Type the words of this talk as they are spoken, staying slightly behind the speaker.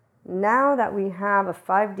now that we have a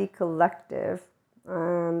 5D collective,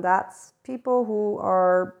 that's people who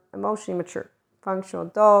are emotionally mature, functional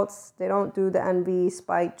adults. They don't do the envy,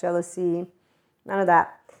 spite, jealousy, none of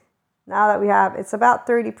that. Now that we have, it's about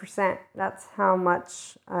 30%. That's how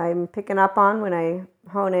much I'm picking up on when I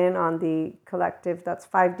hone in on the collective. That's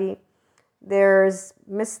 5D. There's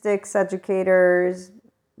mystics, educators.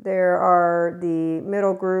 There are the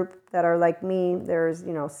middle group that are like me. There's,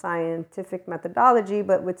 scientific methodology,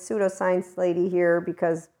 but with pseudoscience lady here,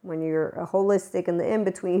 because when you're a holistic and the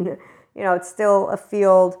in-between, it's still a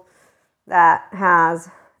field that has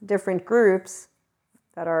different groups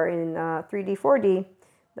that are in 3D, 4D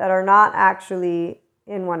that are not actually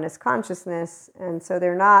in oneness consciousness. And so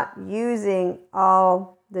they're not using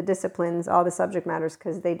all the disciplines, all the subject matters,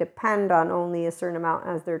 because they depend on only a certain amount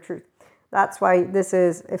as their truth. That's why this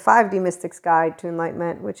is a 5D Mystic's Guide to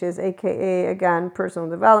Enlightenment, which is AKA, again, personal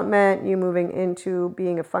development, you moving into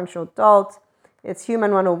being a functional adult. It's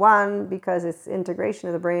Human 101 because it's integration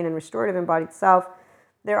of the brain and restorative embodied self.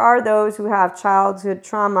 There are those who have childhood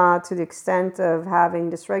trauma to the extent of having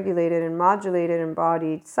dysregulated and modulated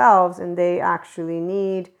embodied selves, and they actually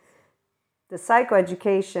need the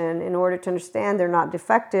psychoeducation in order to understand they're not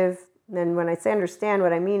defective. And when I say understand,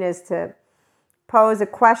 what I mean is to pose a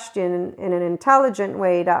question in an intelligent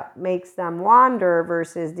way that makes them wander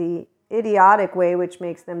versus the idiotic way, which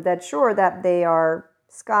makes them dead sure that they are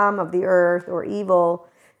scum of the earth or evil,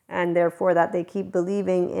 and therefore that they keep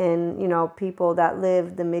believing in, people that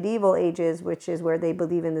live the medieval ages, which is where they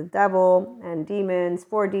believe in the devil and demons.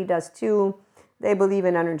 4D does too. They believe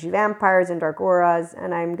in energy vampires and dark auras,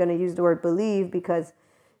 and I'm going to use the word believe because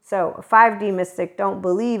a 5D mystic don't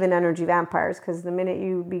believe in energy vampires, because the minute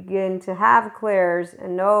you begin to have clairs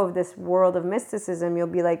and know of this world of mysticism, you'll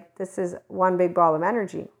be like, this is one big ball of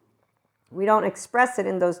energy. We don't express it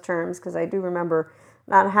in those terms because I do remember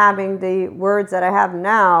not having the words that I have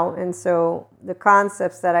now. And so the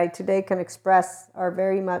concepts that I today can express are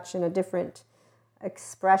very much in a different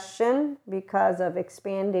expression because of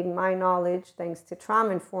expanding my knowledge thanks to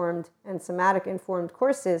trauma-informed and somatic-informed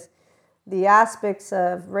courses. The aspects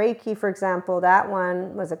of Reiki, for example, that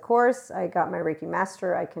one was a course. I got my Reiki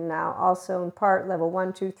master. I can now also impart level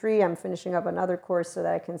 1, 2, 3. I'm finishing up another course so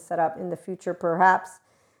that I can set up in the future perhaps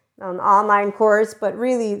an online course. But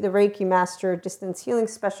really the Reiki master, distance healing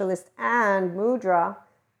specialist, and mudra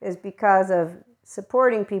is because of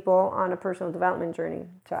supporting people on a personal development journey.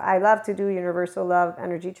 So I love to do universal love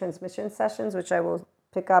energy transmission sessions, which I will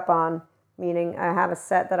pick up on, meaning I have a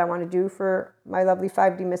set that I want to do for my lovely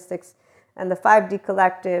 5D mystics. And the 5D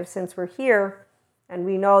collective, since we're here and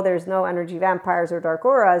we know there's no energy vampires or dark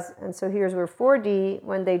auras, and so here's where 4D,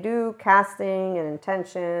 when they do casting and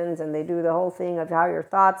intentions and they do the whole thing of how your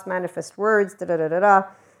thoughts manifest words,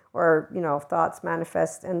 or thoughts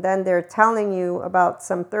manifest, and then they're telling you about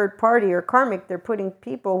some third party or karmic, they're putting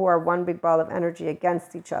people who are one big ball of energy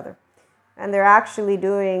against each other. And they're actually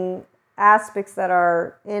doing aspects that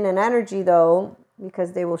are in an energy though,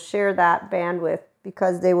 because they will share that bandwidth,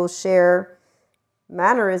 because they will share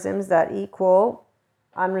mannerisms that equal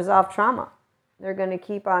unresolved trauma. They're going to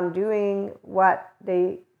keep on doing what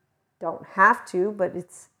they don't have to, but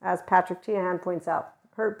it's, as Patrick Teahan points out,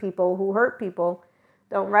 hurt people who hurt people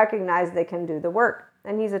don't recognize they can do the work.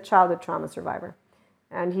 And he's a childhood trauma survivor.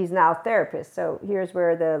 And he's now a therapist. So here's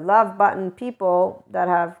where the love button people that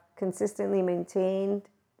have consistently maintained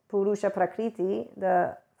Purusha Prakriti,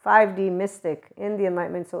 the 5D mystic in the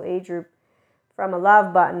Enlightenment Soul Age group, from a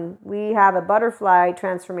love button, we have a butterfly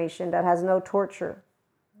transformation that has no torture.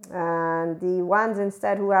 And the ones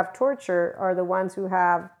instead who have torture are the ones who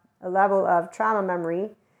have a level of trauma memory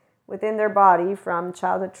within their body from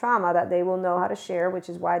childhood trauma that they will know how to share, which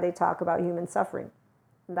is why they talk about human suffering.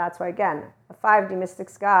 And that's why, again, a 5D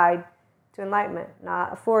Mystic's Guide to Enlightenment,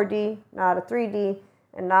 not a 4D, not a 3D,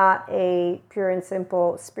 and not a pure and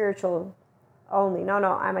simple spiritual only. No,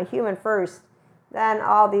 I'm a human first. Then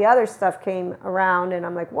all the other stuff came around, and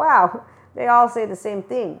I'm like, wow, they all say the same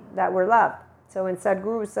thing, that we're loved. So when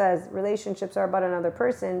Sadhguru says relationships are about another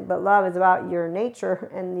person, but love is about your nature,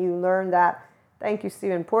 and you learn that, thank you,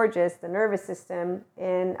 Stephen Porges, the nervous system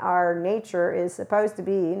in our nature is supposed to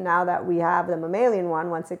be, now that we have the mammalian one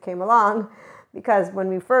once it came along, because when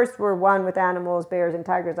we first were one with animals, bears and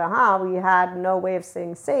tigers, we had no way of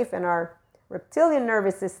staying safe, and our reptilian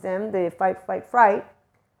nervous system, the fight, flight, fright,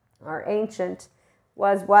 our ancient,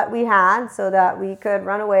 was what we had so that we could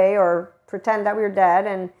run away or pretend that we were dead.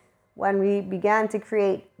 And when we began to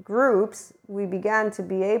create groups, we began to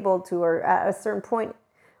be able to, or at a certain point,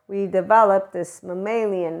 we developed this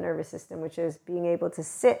mammalian nervous system, which is being able to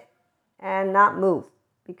sit and not move,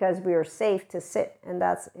 because we are safe to sit, and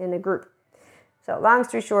that's in a group. So long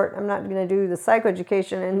story short, I'm not going to do the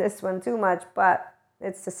psychoeducation in this one too much, but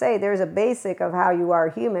it's to say there's a basic of how you are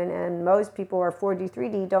human, and most people are 4D,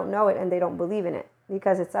 3D, don't know it, and they don't believe in it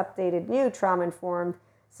because it's updated new, trauma-informed,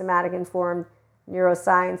 somatic-informed,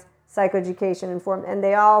 neuroscience, psychoeducation informed, and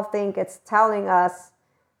they all think it's telling us,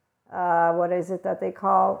 what is it that they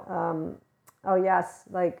call,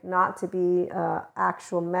 like not to be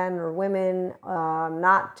actual men or women,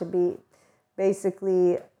 not to be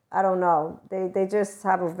basically, I don't know, they just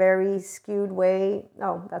have a very skewed way.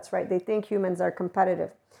 Oh, that's right, they think humans are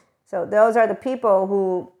competitive. So those are the people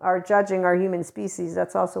who are judging our human species.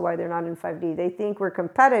 That's also why they're not in 5D. They think we're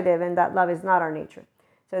competitive and that love is not our nature.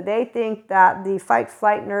 So they think that the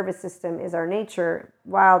fight-flight nervous system is our nature,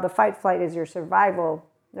 while the fight-flight is your survival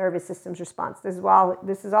nervous system's response. This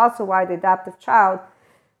is also why the adaptive child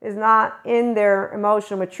is not in their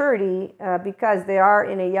emotional maturity, because they are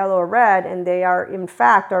in a yellow or red, and they are in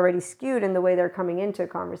fact already skewed in the way they're coming into a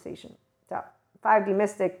conversation. So 5D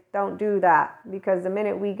mystic don't do that, because the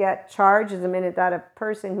minute we get charged is the minute that a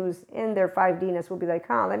person who's in their 5D-ness will be like,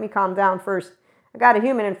 let me calm down first. I got a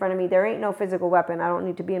human in front of me. There ain't no physical weapon. I don't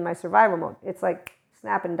need to be in my survival mode. It's like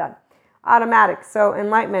snap and done. Automatic. So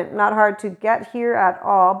enlightenment, not hard to get here at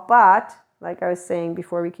all. But like I was saying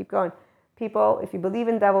before we keep going, people, if you believe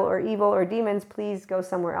in devil or evil or demons, please go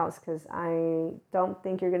somewhere else, because I don't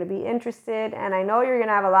think you're going to be interested. And I know you're going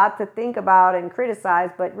to have a lot to think about and criticize,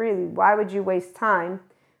 but really, why would you waste time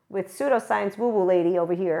with pseudoscience woo-woo lady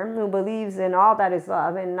over here who believes in all that is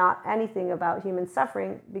love and not anything about human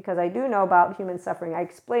suffering? Because I do know about human suffering. I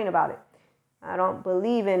explain about it. I don't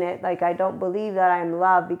believe in it. Like, I don't believe that I'm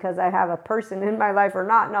love because I have a person in my life or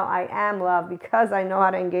not. No, I am love because I know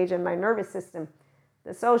how to engage in my nervous system.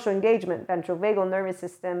 The social engagement, ventral vagal nervous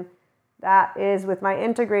system, that is with my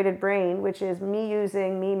integrated brain, which is me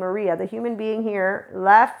using me, Maria, the human being here,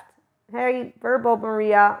 left, hey, verbal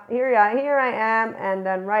Maria, here I am, and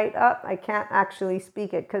then right up, I can't actually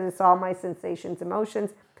speak it because it's all my sensations,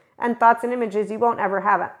 emotions, and thoughts and images. You won't ever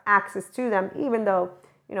have access to them, even though,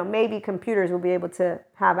 maybe computers will be able to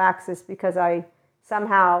have access because I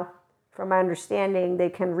somehow, from my understanding, they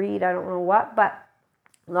can read, I don't know what, but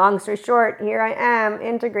long story short, here I am,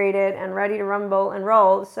 integrated and ready to rumble and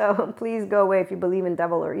roll. So please go away if you believe in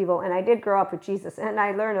devil or evil. And I did grow up with Jesus, and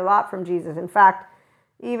I learned a lot from Jesus. In fact,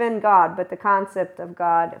 even God, but the concept of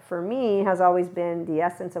God for me has always been the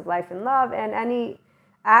essence of life and love. And any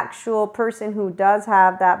actual person who does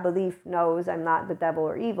have that belief knows I'm not the devil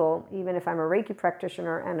or evil, even if I'm a Reiki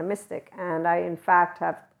practitioner and a mystic. And I, in fact,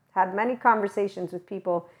 have had many conversations with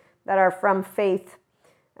people that are from faith,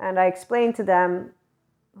 and I explain to them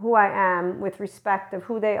who I am with respect of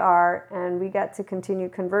who they are, and we get to continue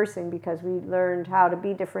conversing because we learned how to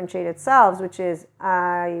be differentiated selves, which is,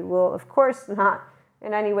 I will, of course, not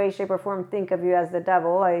in any way, shape, or form think of you as the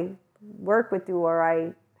devil. I work with you, or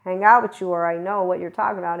I hang out with you, or I know what you're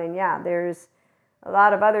talking about. And yeah, there's a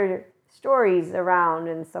lot of other stories around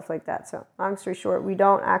and stuff like that. So long story short, we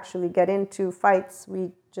don't actually get into fights. We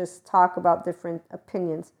just talk about different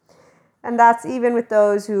opinions. And that's even with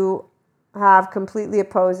those who have completely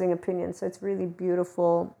opposing opinions. So it's really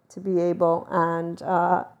beautiful to be able and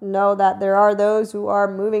know that there are those who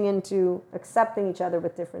are moving into accepting each other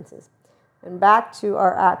with differences. And back to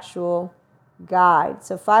our actual guide.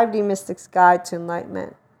 So 5D Mystics Guide to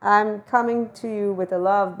Enlightenment. I'm coming to you with a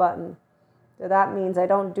love button. So that means I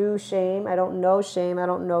don't do shame. I don't know shame. I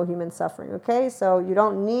don't know human suffering. Okay? So you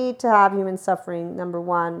don't need to have human suffering, number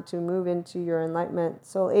one, to move into your Enlightenment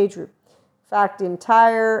soul age group. In fact, the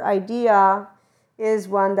entire idea is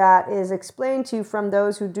one that is explained to you from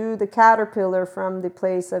those who do the caterpillar from the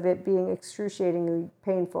place of it being excruciatingly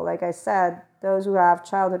painful. Like I said, those who have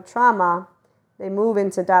childhood trauma, they move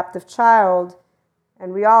into adaptive child,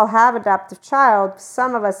 and we all have adaptive child.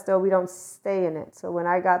 Some of us, though, we don't stay in it. So when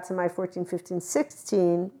I got to my 14, 15,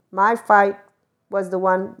 16, my fight was the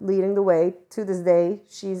one leading the way. To this day,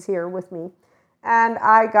 she's here with me. And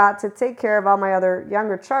I got to take care of all my other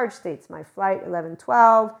younger charge states, my flight 11,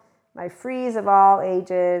 12, my freeze of all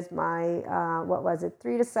ages, my,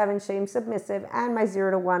 3 to 7 shame submissive, and my 0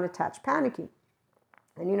 to 1 attached panicky.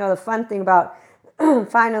 And the fun thing about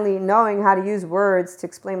finally knowing how to use words to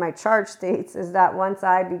explain my charge states is that once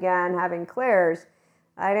I began having clairs,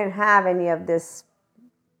 I didn't have any of this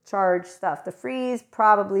charge stuff. The freeze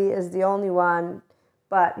probably is the only one,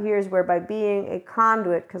 but here's where, by being a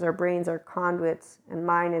conduit, because our brains are conduits and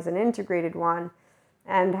mine is an integrated one,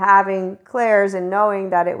 and having clairs and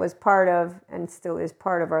knowing that it was part of and still is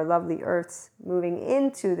part of our lovely earths moving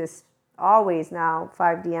into this always now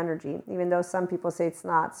 5D energy, even though some people say it's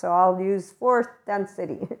not. So I'll use fourth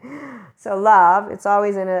density. So love, it's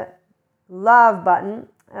always in a love button.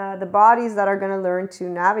 The bodies that are going to learn to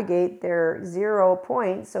navigate their 0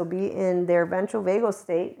 point, so be in their ventral vagal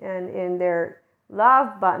state and in their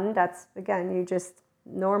love button, that's, again, you just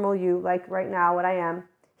normal you, like right now what I am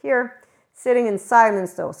here, sitting in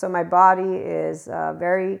silence though. So my body is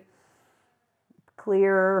very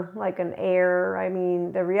clear, like an air. I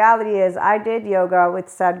mean, the reality is I did yoga with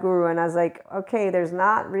Sadhguru and I was like, okay, there's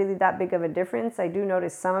not really that big of a difference. I do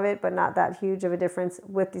notice some of it, but not that huge of a difference.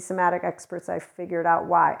 With the somatic experts, I figured out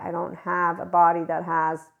why. I don't have a body that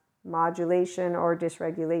has modulation or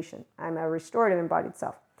dysregulation. I'm a restorative embodied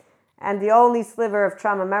self. And the only sliver of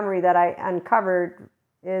trauma memory that I uncovered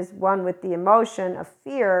is one with the emotion of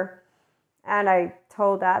fear. And I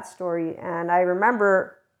told that story. And I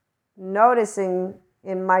remember noticing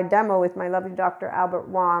in my demo with my lovely Dr. Albert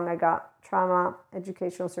Wong, I got trauma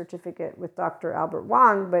educational certificate with Dr. Albert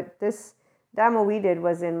Wong, but this demo we did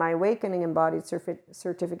was in my Awakening Embodied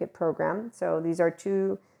certificate program. So these are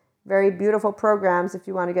two very beautiful programs if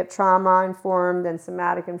you want to get trauma informed and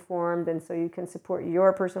somatic informed, and so you can support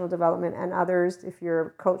your personal development and others if you're a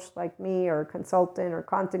coach like me or a consultant or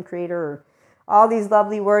content creator or all these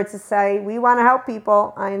lovely words to say, we want to help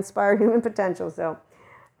people. I inspire human potential. So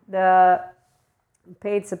the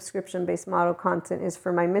paid subscription-based model content is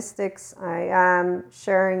for my mystics. I am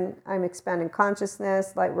sharing, I'm expanding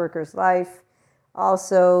consciousness, Lightworkers life.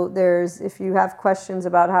 Also, there's, if you have questions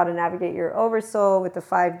about how to navigate your oversoul with the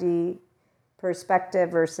 5D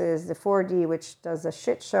perspective versus the 4D, which does a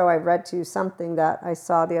shit show. I read to you something that I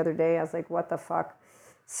saw the other day. I was like, what the fuck?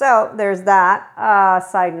 So there's that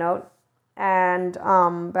side note. And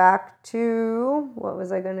back to, what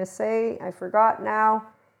was I going to say? I forgot now.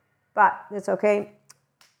 But it's okay.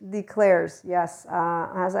 The clairs, yes.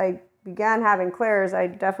 As I began having clairs, I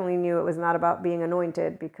definitely knew it was not about being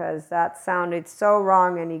anointed, because that sounded so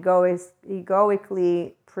wrong and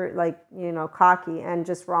egoically, like, you know, cocky and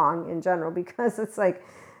just wrong in general. Because it's like,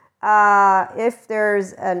 if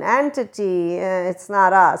there's an entity, it's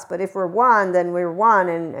not us. But if we're one, then we're one.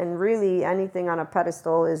 And really anything on a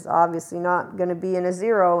pedestal is obviously not going to be in a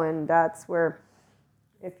 0. And that's where,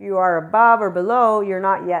 if you are above or below, you're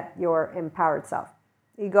not yet your empowered self.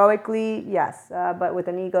 Egoically, yes, but with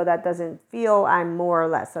an ego that doesn't feel I'm more or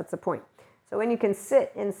less. That's the point. So when you can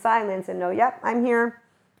sit in silence and know, yep, I'm here,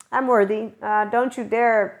 I'm worthy. Don't you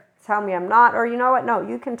dare tell me I'm not. Or you know what? No,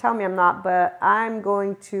 you can tell me I'm not, but I'm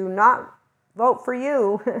going to not vote for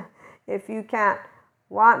you if you can't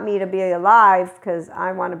want me to be alive, because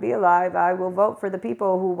I want to be alive. I will vote for the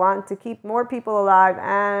people who want to keep more people alive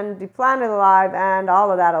and the planet alive and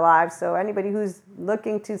all of that alive. So anybody who's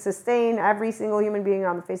looking to sustain every single human being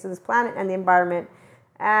on the face of this planet and the environment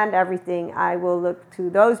and everything, I will look to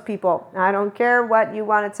those people. I don't care what you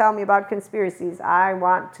want to tell me about conspiracies. I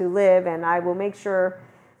want to live, and I will make sure.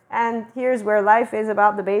 And here's where life is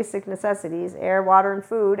about the basic necessities: air, water, and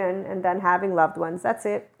food, and then having loved ones. That's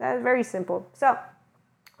it. That's very simple. So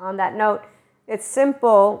on that note, it's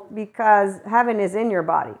simple because heaven is in your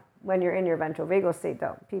body when you're in your ventral vagal state,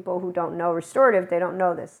 though. People who don't know restorative, they don't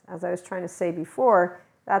know this. As I was trying to say before,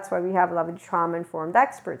 that's why we have lovely trauma-informed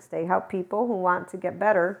experts. They help people who want to get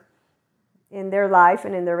better in their life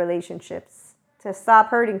and in their relationships to stop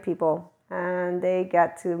hurting people. And they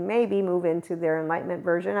get to maybe move into their enlightenment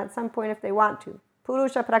version at some point if they want to.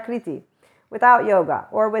 Purusha Prakriti, without yoga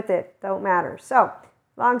or with it, don't matter. So,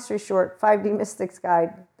 long story short, 5D Mystics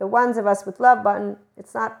Guide, the ones of us with love button,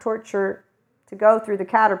 it's not torture to go through the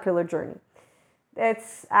caterpillar journey.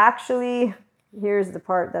 It's actually, here's the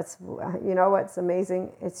part that's, you know what's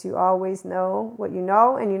amazing? It's you always know what you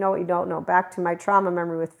know and you know what you don't know. Back to my trauma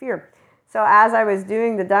memory with fear. So as I was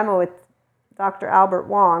doing the demo with Dr. Albert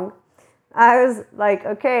Wong, I was like,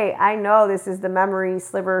 okay, I know this is the memory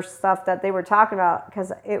sliver stuff that they were talking about,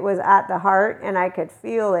 because it was at the heart and I could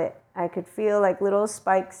feel it. I could feel like little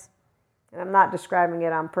spikes, and I'm not describing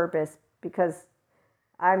it on purpose, because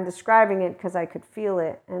I'm describing it because I could feel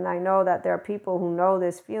it. And I know that there are people who know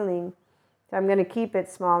this feeling, so I'm going to keep it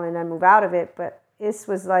small and then move out of it. But this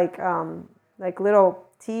was like little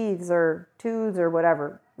teeths or tooths or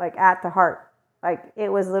whatever, like at the heart. Like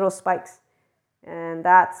it was little spikes. And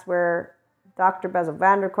that's where Dr. Bessel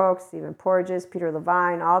van der Kolk, Stephen Porges, Peter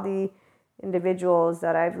Levine, all the individuals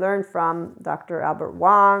that I've learned from, Dr. Albert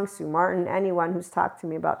Wong, Sue Martin, anyone who's talked to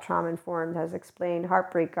me about trauma-informed has explained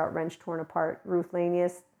heartbreak, gut wrench, torn apart, Ruth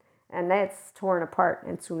Lanius, and that's torn apart,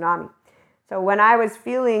 and tsunami. So when I was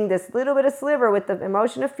feeling this little bit of sliver with the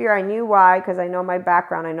emotion of fear, I knew why, because I know my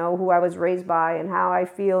background. I know who I was raised by and how I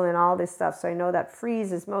feel and all this stuff. So I know that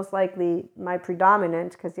freeze is most likely my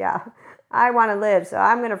predominant, because I want to live. So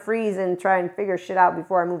I'm going to freeze and try and figure shit out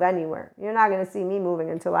before I move anywhere. You're not going to see me moving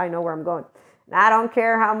until I know where I'm going. And I don't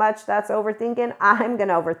care how much that's overthinking. I'm going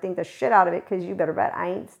to overthink the shit out of it, because you better bet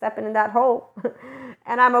I ain't stepping in that hole.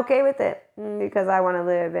 And I'm okay with it, because I want to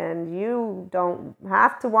live, and you don't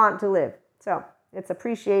have to want to live. So it's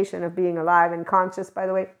appreciation of being alive and conscious, by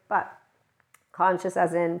the way, but conscious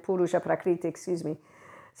as in Purusha Prakriti, excuse me.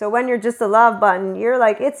 So when you're just a love button, you're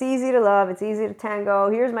like, it's easy to love, it's easy to tango,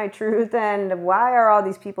 here's my truth, and why are all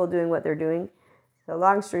these people doing what they're doing? So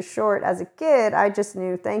long story short, as a kid, I just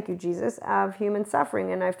knew, thank you, Jesus, of human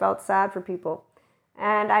suffering, and I felt sad for people.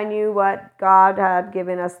 And I knew what God had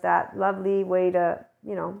given us, that lovely way to,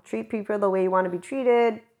 treat people the way you want to be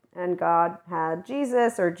treated. And God had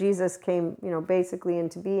Jesus, or Jesus came, basically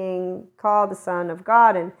into being, called the Son of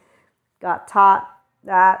God, and got taught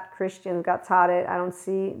that. Christians got taught it. I don't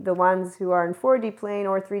see the ones who are in 4D plane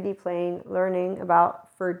or 3D plane learning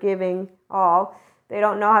about forgiving all. They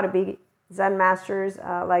don't know how to be Zen masters,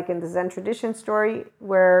 like in the Zen tradition story,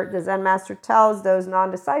 where the Zen master tells those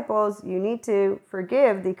non-disciples, you need to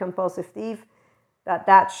forgive the compulsive thief,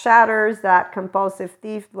 that shatters that compulsive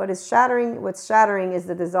thief. What's shattering is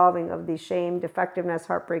the dissolving of the shame, defectiveness,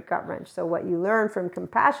 heartbreak, gut wrench. So what you learn from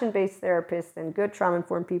compassion-based therapists and good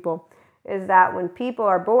trauma-informed people is that when people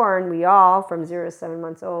are born, we all, from 0 to 7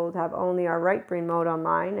 months old, have only our right brain mode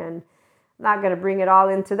online. And I'm not going to bring it all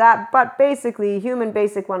into that, but basically, human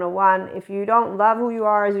basic 101, if you don't love who you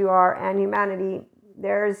are as you are and humanity,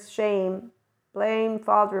 there's shame, blame,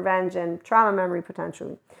 fault, revenge, and trauma memory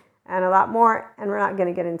potentially. And a lot more, and we're not going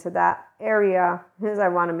to get into that area, because I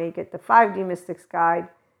want to make it the 5D Mystics Guide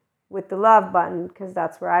with the love button, because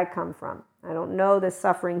that's where I come from. I don't know the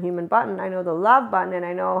suffering human button. I know the love button, and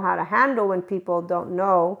I know how to handle when people don't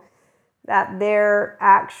know that their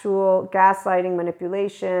actual gaslighting,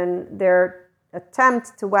 manipulation, their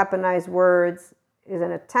attempt to weaponize words is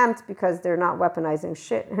an attempt, because they're not weaponizing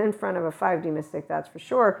shit in front of a 5D mystic, that's for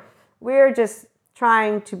sure. We're just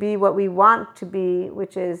trying to be what we want to be,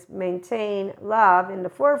 which is maintain love in the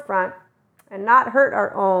forefront and not hurt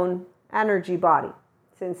our own energy body.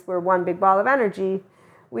 Since we're one big ball of energy,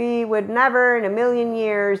 we would never in a million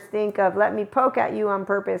years think of, let me poke at you on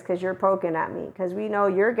purpose because you're poking at me, because we know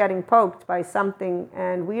you're getting poked by something,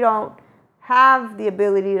 and we don't have the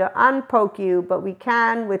ability to unpoke you, but we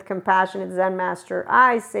can with compassionate Zen master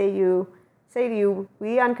eyes say to you,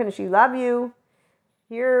 we unconditionally love you.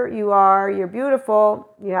 Here you are, you're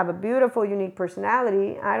beautiful, you have a beautiful, unique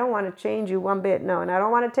personality. I don't want to change you one bit, no. And I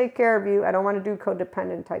don't want to take care of you. I don't want to do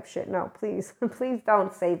codependent type shit. No, please, please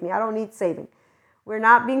don't save me. I don't need saving. We're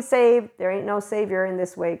not being saved. There ain't no savior in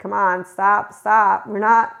this way. Come on, stop. We're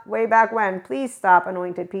not way back when. Please stop,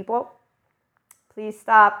 anointed people. Please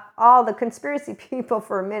stop. All the conspiracy people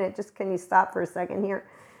for a minute. Just can you stop for a second here?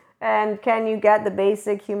 And can you get the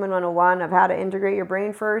basic human 101 of how to integrate your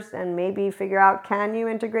brain first, and maybe figure out, can you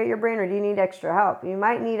integrate your brain, or do you need extra help? You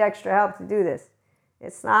might need extra help to do this.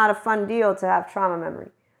 It's not a fun deal to have trauma memory.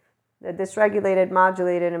 The dysregulated,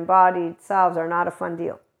 modulated, embodied selves are not a fun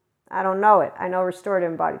deal. I don't know it. I know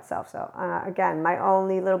restorative embodied self. So again, my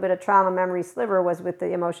only little bit of trauma memory sliver was with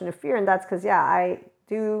the emotion of fear. And that's because, I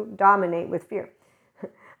do dominate with fear.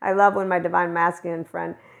 I love when my divine masculine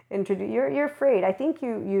friend introduced, you're afraid. I think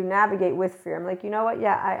you navigate with fear. I'm like, you know what?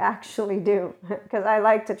 Yeah, I actually do. Because I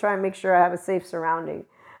like to try and make sure I have a safe surrounding.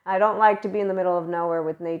 I don't like to be in the middle of nowhere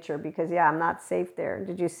with nature, because I'm not safe there.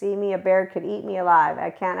 Did you see me? A bear could eat me alive. I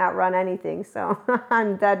can't outrun anything, so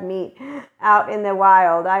I'm dead meat out in the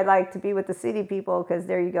wild. I like to be with the city people, because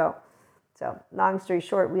there you go. So long story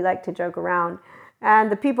short, we like to joke around.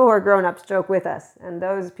 And the people who are grown-ups joke with us. And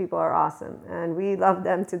those people are awesome. And we love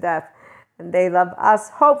them to death. And they love us,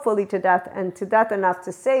 hopefully, to death, and to death enough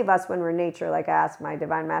to save us when we're in nature. Like I asked my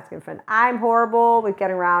divine masculine friend, I'm horrible with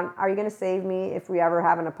getting around. Are you going to save me if we ever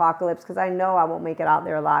have an apocalypse? Because I know I won't make it out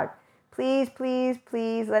there alive. Please, please,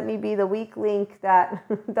 please let me be the weak link that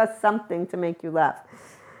does something to make you laugh.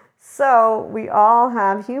 So we all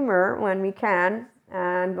have humor when we can.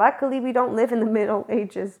 And luckily, we don't live in the Middle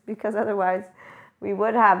Ages, because otherwise we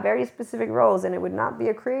would have very specific roles, and it would not be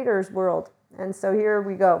a creator's world. And so here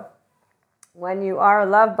we go. When you are a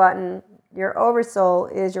love button, your oversoul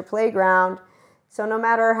is your playground. So no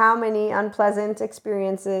matter how many unpleasant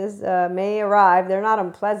experiences may arrive, they're not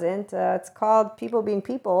unpleasant. It's called people being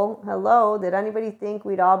people. Hello, did anybody think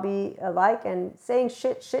we'd all be alike? And saying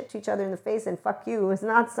shit to each other in the face and fuck you is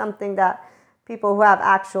not something that people who have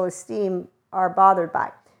actual esteem are bothered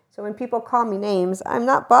by. So when people call me names, I'm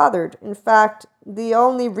not bothered. In fact, the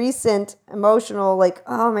only recent emotional, like,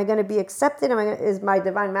 oh, am I going to be accepted? Is my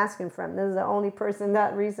divine masculine friend. This is the only person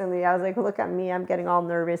that recently I was like, look at me, I'm getting all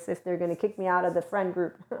nervous if they're going to kick me out of the friend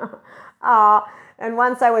group. And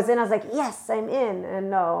once I was in, I was like, yes, I'm in. And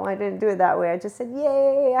no, I didn't do it that way. I just said,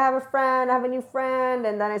 yay, I have a friend, I have a new friend.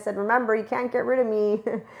 And then I said, remember, you can't get rid of me.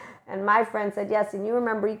 And my friend said, yes, and you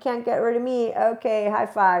remember, you can't get rid of me. Okay, high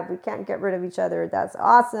five. We can't get rid of each other. That's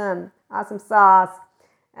awesome. Awesome sauce.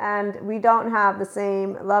 And we don't have the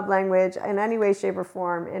same love language in any way, shape, or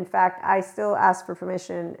form. In fact, I still ask for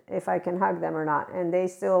permission if I can hug them or not. And they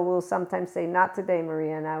still will sometimes say, not today,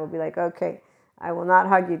 Maria. And I will be like, okay, I will not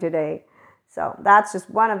hug you today. So that's just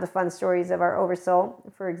one of the fun stories of our oversoul,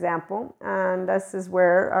 for example. And this is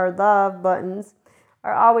where our love buttons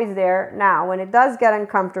are always there. Now, when it does get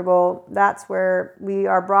uncomfortable, that's where we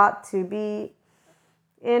are brought to be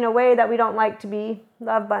in a way that we don't like to be.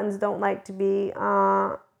 Love buttons don't like to be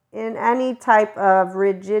in any type of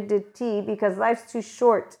rigidity, because life's too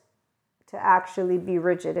short to actually be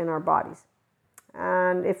rigid in our bodies.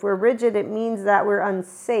 And if we're rigid, it means that we're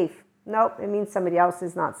unsafe. Nope, it means somebody else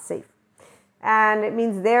is not safe. And it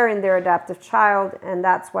means they're in their adaptive child, and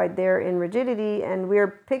that's why they're in rigidity, and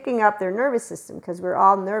we're picking up their nervous system, because we're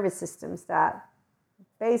all nervous systems that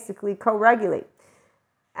basically co-regulate.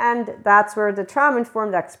 And that's where the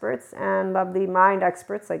trauma-informed experts and lovely mind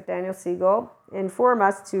experts like Daniel Siegel inform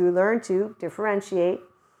us to learn to differentiate,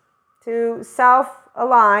 to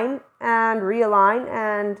self-align and realign.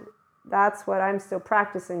 And that's what I'm still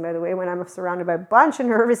practicing, by the way, when I'm surrounded by a bunch of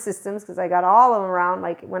nervous systems, because I got all of them around.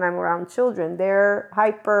 Like when I'm around children, they're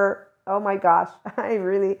hyper. Oh my gosh, I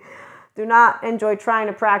really do not enjoy trying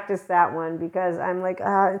to practice that one, because I'm like,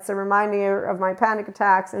 it's a reminder of my panic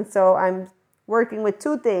attacks. And so I'm working with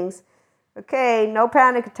two things. Okay, no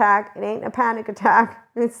panic attack. It ain't a panic attack.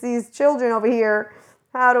 It's these children over here.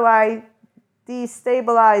 How do I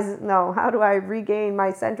destabilize? No, how do I regain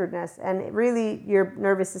my centeredness? And really, your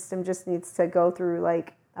nervous system just needs to go through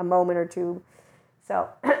like a moment or two. So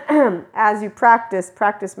as you practice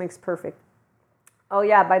makes perfect. Oh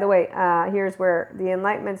yeah, by the way, here's where the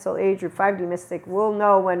Enlightenment Soul Age Group 5D Mystic will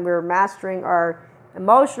know when we're mastering our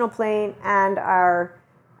emotional plane and our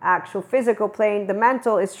actual physical plane. The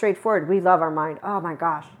mental is straightforward. We love our mind. Oh my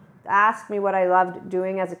gosh. Ask me what I loved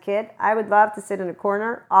doing as a kid. I would love to sit in a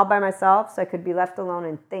corner all by myself so I could be left alone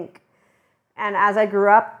and think. And as I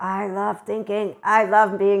grew up, I love thinking. I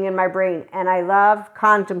love being in my brain. And I love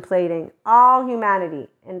contemplating. All humanity,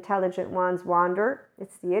 intelligent ones wander.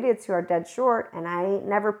 It's the idiots who are dead short. And I ain't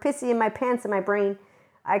never pissy in my pants in my brain.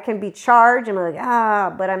 I can be charged and be like,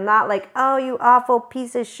 but I'm not like, oh, you awful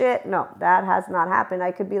piece of shit. No, that has not happened.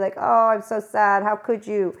 I could be like, oh, I'm so sad. How could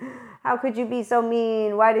you? How could you be so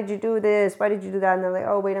mean? Why did you do this? Why did you do that? And they're like,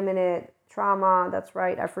 oh, wait a minute. Trauma. That's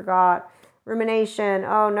right. I forgot. Rumination.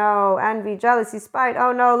 Oh, no. Envy, jealousy, spite.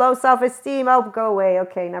 Oh, no. Low self-esteem. Oh, go away.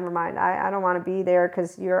 Okay, never mind. I don't want to be there,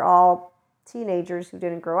 because you're all teenagers who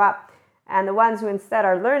didn't grow up. And the ones who instead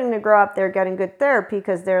are learning to grow up, they're getting good therapy,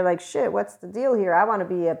 because they're like, shit, what's the deal here? I want to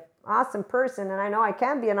be an awesome person. And I know I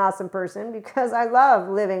can be an awesome person because I love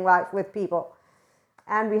living life with people.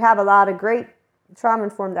 And we have a lot of great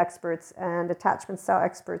trauma-informed experts and attachment style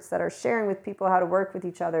experts that are sharing with people how to work with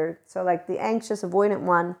each other. So like the anxious avoidant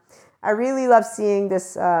one, I really love seeing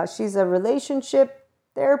this. She's a relationship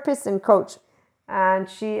therapist and coach. And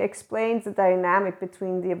she explains the dynamic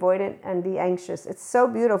between the avoidant and the anxious. It's so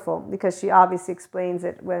beautiful, because she obviously explains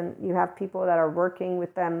it when you have people that are working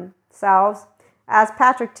with themselves. As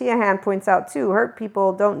Patrick Tiahan points out too, hurt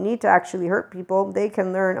people don't need to actually hurt people. They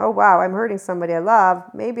can learn, oh wow, I'm hurting somebody I love.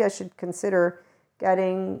 Maybe I should consider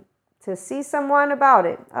getting to see someone about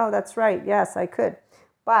it. Oh, that's right. Yes, I could.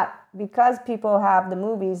 But because people have the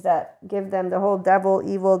movies that give them the whole devil,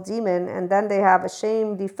 evil, demon, and then they have a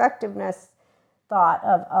shame, defectiveness thought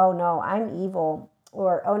of, oh no, I'm evil,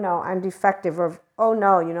 or oh no, I'm defective, or oh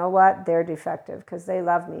no, you know what, they're defective because they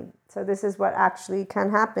love me. So this is what actually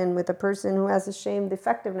can happen with a person who has a shame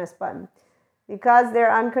defectiveness button. Because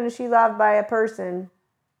they're unconditionally loved by a person,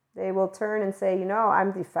 they will turn and say, you know,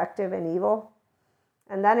 I'm defective and evil.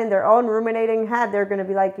 And then in their own ruminating head, they're going to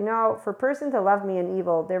be like, you know, for a person to love me and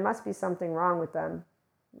evil, there must be something wrong with them.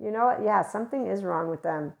 You know what? Yeah, something is wrong with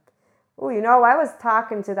them. Oh, you know, I was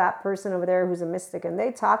talking to that person over there who's a mystic, and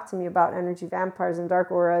they talked to me about energy vampires and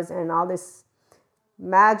dark auras and all this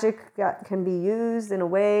magic that can be used in a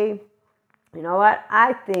way. You know what?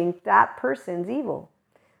 I think that person's evil.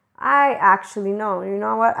 I actually know. You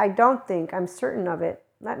know what? I don't think. I'm certain of it.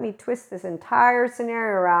 Let me twist this entire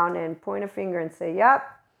scenario around and point a finger and say, yep,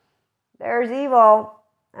 there's evil.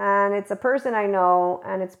 And it's a person I know,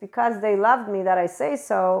 and it's because they loved me that I say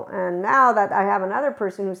so. And now that I have another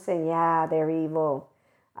person who's saying, yeah, they're evil,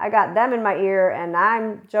 I got them in my ear, and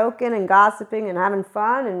I'm joking and gossiping and having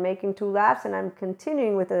fun and making two laughs, and I'm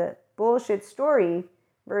continuing with a bullshit story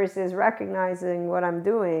versus recognizing what I'm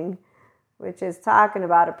doing, which is talking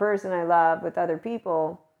about a person I love with other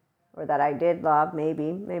people, or that I did love,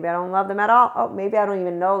 maybe. Maybe I don't love them at all. Oh, maybe I don't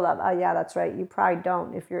even know love. Oh, yeah, that's right. You probably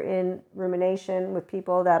don't if you're in rumination with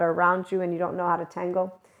people that are around you and you don't know how to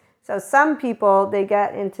tangle. So some people, they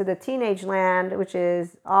get into the teenage land, which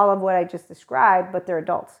is all of what I just described, but they're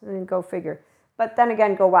adults. And go figure. But then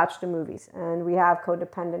again, go watch the movies. And we have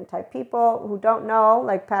codependent type people who don't know,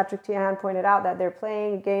 like Patrick Tiahan pointed out, that they're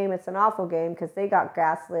playing a game. It's an awful game because they got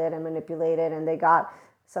gaslit and manipulated, and they got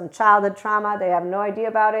some childhood trauma. They have no idea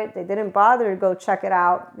about it. They didn't bother to go check it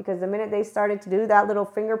out, because the minute they started to do that little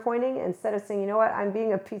finger pointing, instead of saying, you know what, I'm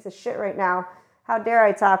being a piece of shit right now. How dare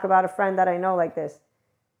I talk about a friend that I know like this?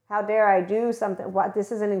 How dare I do something? What?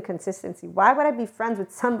 This is an inconsistency. Why would I be friends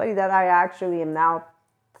with somebody that I actually am now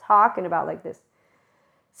talking about like this?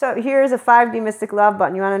 So here's a 5D mystic love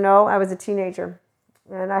button. You want to know? I was a teenager,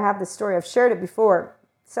 and I have this story. I've shared it before.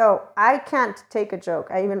 So I can't take a joke.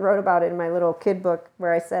 I even wrote about it in my little kid book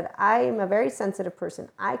where I said, I'm a very sensitive person.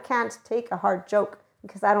 I can't take a hard joke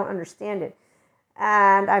because I don't understand it.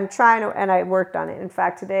 And I'm trying to, and I worked on it. In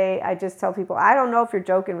fact, today I just tell people, I don't know if you're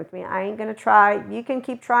joking with me. I ain't going to try. You can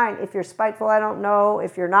keep trying. If you're spiteful, I don't know.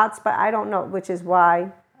 If you're not I don't know, which is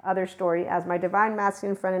why, other story, as my divine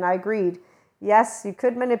masculine friend and I agreed, yes, you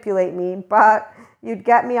could manipulate me, but you'd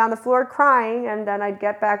get me on the floor crying, and then I'd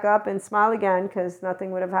get back up and smile again, because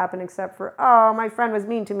nothing would have happened except for, oh, my friend was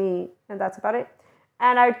mean to me, and that's about it.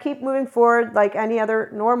 And I'd keep moving forward like any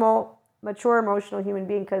other normal, mature, emotional human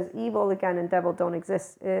being, because evil, again, and devil don't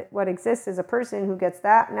exist. What exists is a person who gets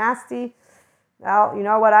that nasty. Well, you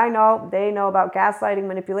know what I know? They know about gaslighting,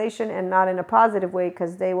 manipulation, and not in a positive way,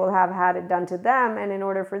 because they will have had it done to them. And in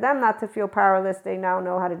order for them not to feel powerless, they now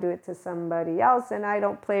know how to do it to somebody else. And I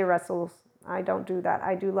don't play wrestles. I don't do that.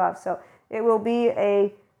 I do love. So it will be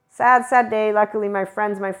a sad, sad day. Luckily, my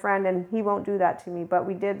friend's my friend, and he won't do that to me. But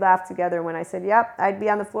we did laugh together when I said, yep, I'd be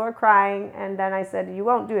on the floor crying. And then I said, you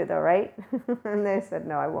won't do it though, right? And they said,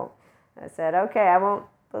 no, I won't. I said, okay, I won't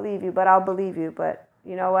believe you, but I'll believe you. But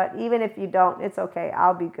you know what? Even if you don't, it's okay.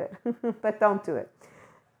 I'll be good. But don't do it.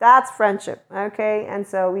 That's friendship, okay? And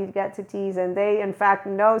so we get to tease, and they, in fact,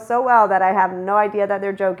 know so well that I have no idea that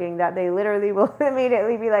they're joking, that they literally will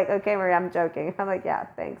immediately be like, okay, Maria, I'm joking. I'm like, yeah,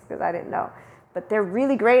 thanks, because I didn't know. But they're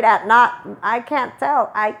really great at I can't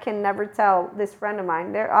tell. I can never tell. This friend of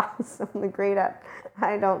mine, they're awesomely great at,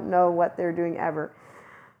 I don't know what they're doing ever.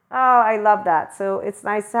 Oh, I love that. So it's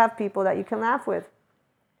nice to have people that you can laugh with.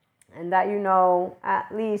 And that, you know, at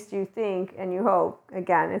least you think and you hope,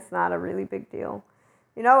 again, it's not a really big deal.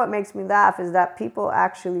 You know what makes me laugh is that people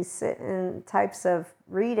actually sit in types of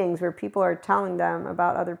readings where people are telling them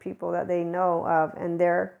about other people that they know of, and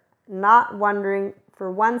they're not wondering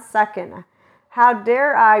for 1 second, how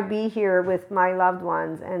dare I be here with my loved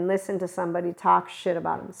ones and listen to somebody talk shit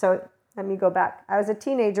about them. So let me go back. I was a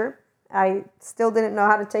teenager. I still didn't know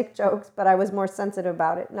how to take jokes, but I was more sensitive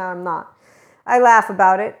about it. Now I'm not. I laugh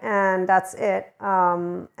about it, and that's it.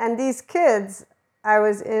 And these kids, I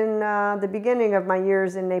was in the beginning of my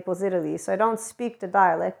years in Naples, Italy, so I don't speak the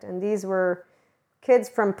dialect. And these were kids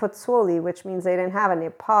from Pozzuoli, which means they didn't have a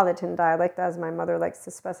Neapolitan dialect, as my mother likes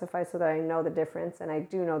to specify, so that I know the difference. And I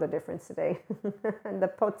do know the difference today. And the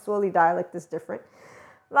Pozzuoli dialect is different.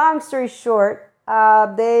 Long story short,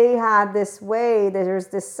 they had this way, there's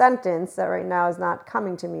this sentence that right now is not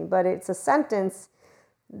coming to me, but it's a sentence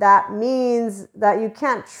that means that you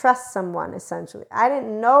can't trust someone, essentially. I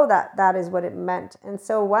didn't know that that is what it meant. And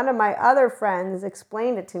so one of my other friends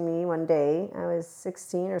explained it to me one day. I was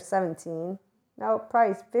 16 or 17. No,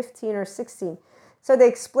 probably 15 or 16. So they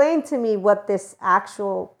explained to me what this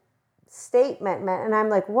actual statement meant. And I'm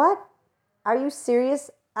like, what? Are you serious?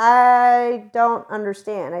 I don't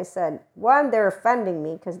understand. I said, one, they're offending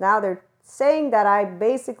me because now they're saying that I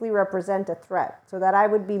basically represent a threat, so that I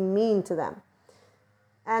would be mean to them.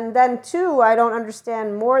 And then two, I don't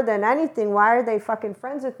understand more than anything, why are they fucking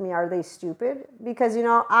friends with me? Are they stupid? Because, you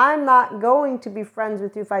know, I'm not going to be friends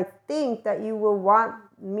with you if I think that you will want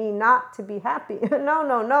me not to be happy.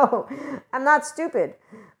 No. I'm not stupid.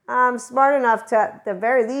 I'm smart enough to, at the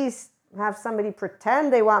very least, have somebody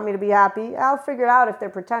pretend they want me to be happy. I'll figure it out if they're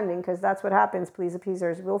pretending, because that's what happens,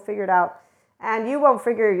 please-appeasers. We'll figure it out. And you won't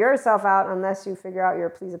figure yourself out unless you figure out you're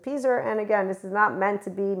a please-appeaser. And again, this is not meant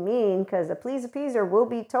to be mean, because a please-appeaser will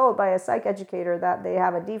be told by a psych educator that they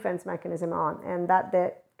have a defense mechanism on, and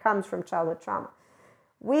that comes from childhood trauma.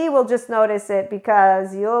 We will just notice it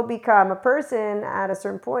because you'll become a person at a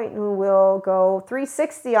certain point who will go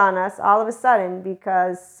 360 on us all of a sudden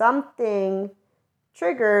because something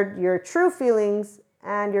triggered your true feelings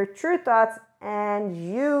and your true thoughts, and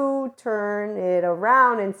you turn it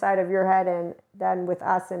around inside of your head and then with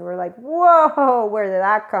us, and we're like, whoa, where did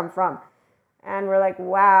that come from? And we're like,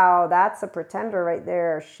 wow, that's a pretender right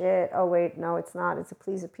there. Shit. Oh, wait, no, it's not. It's a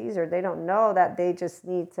please appeaser. They don't know that they just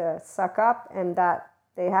need to suck up and that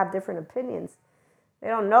they have different opinions. They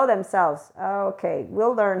don't know themselves. Okay,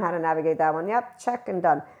 we'll learn how to navigate that one. Yep, check and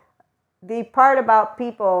done. The part about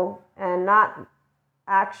people and not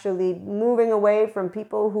actually moving away from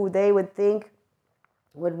people who they would think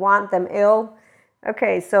would want them ill.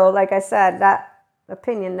 Okay, so like I said, that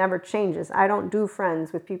opinion never changes. I don't do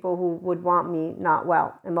friends with people who would want me not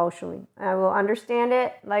well emotionally. I will understand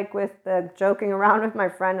it, like with the joking around with my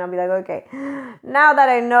friend. I'll be like, okay, now that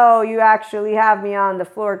I know you actually have me on the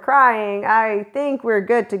floor crying, I think we're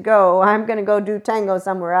good to go. I'm going to go do tango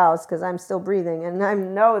somewhere else because I'm still breathing. And I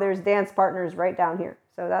know there's dance partners right down here.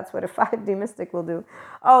 So that's what a 5D mystic will do.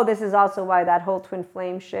 Oh, this is also why that whole twin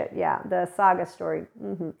flame shit. Yeah, the saga story.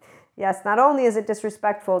 Yes, not only is it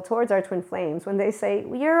disrespectful towards our twin flames when they say,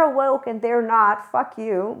 you're awoke and they're not, fuck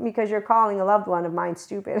you, because you're calling a loved one of mine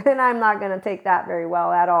stupid. And I'm not going to take that very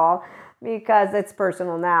well at all because it's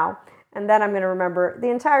personal now. And then I'm going to remember the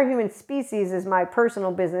entire human species is my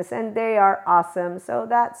personal business and they are awesome. So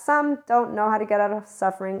that some don't know how to get out of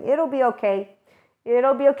suffering. It'll be okay.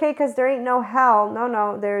 It'll be okay because there ain't no hell.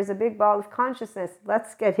 No, there's a big ball of consciousness.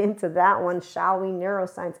 Let's get into that one, shall we?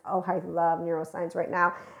 Neuroscience. Oh, I love neuroscience right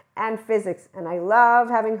now. And physics. And I love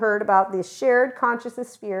having heard about the shared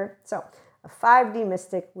consciousness sphere. So a 5D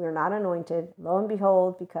mystic, we're not anointed. Lo and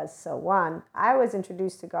behold, because I was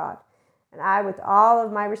introduced to God. And I, with all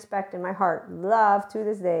of my respect in my heart, love to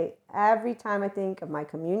this day, every time I think of my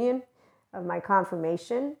communion, of my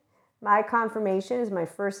confirmation. My confirmation is my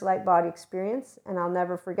first light body experience, and I'll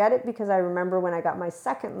never forget it because I remember when I got my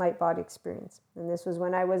second light body experience. And this was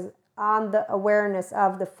when I was on the awareness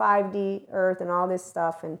of the 5D earth and all this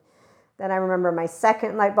stuff. And then I remember my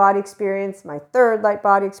second light body experience, my third light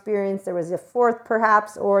body experience. There was a fourth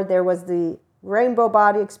perhaps, or there was the rainbow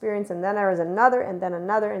body experience, and then there was another, and then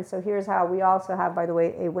another. And so here's how we also have, by the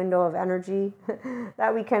way, a window of energy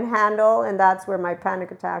that we can handle. And that's where my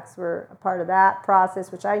panic attacks were a part of that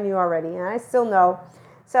process, which I knew already, and I still know.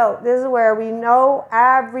 So this is where we know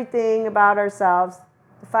everything about ourselves,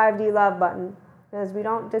 the 5D love button, because we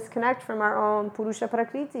don't disconnect from our own Purusha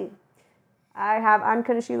Prakriti. I have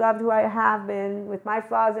unconditionally loved who I have been with my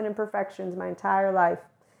flaws and imperfections my entire life.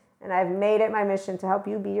 And I've made it my mission to help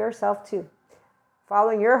you be yourself too.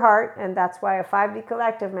 Following your heart, and that's why a 5D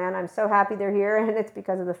collective, man, I'm so happy they're here, and it's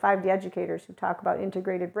because of the 5D educators who talk about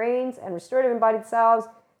integrated brains and restorative embodied selves.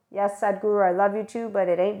 Yes, Sadhguru, I love you too, but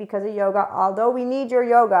it ain't because of yoga, although we need your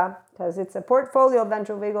yoga, because it's a portfolio of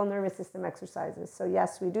ventral vagal nervous system exercises. So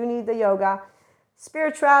yes, we do need the yoga.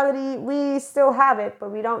 Spirituality, we still have it,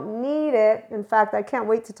 but we don't need it. In fact, I can't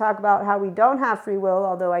wait to talk about how we don't have free will,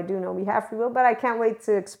 although I do know we have free will, but I can't wait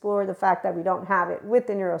to explore the fact that we don't have it with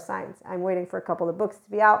the neuroscience. I'm waiting for a couple of books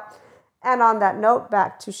to be out. And on that note,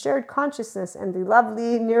 back to shared consciousness and the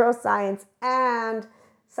lovely neuroscience and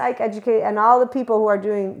psych educate and all the people who are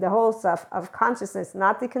doing the whole stuff of consciousness,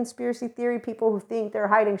 not the conspiracy theory people who think they're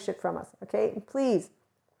hiding shit from us, okay? Please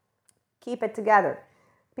keep it together.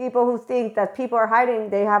 People who think that people are hiding,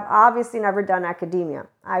 they have obviously never done academia.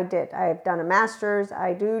 I did. I have done a master's.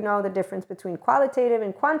 I do know the difference between qualitative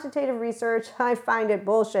and quantitative research. I find it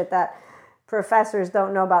bullshit that professors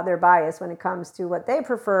don't know about their bias when it comes to what they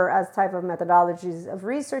prefer as type of methodologies of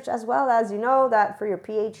research, as well as you know that for your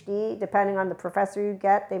PhD, depending on the professor you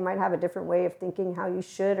get, they might have a different way of thinking how you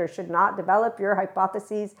should or should not develop your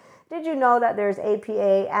hypotheses. Did you know that there's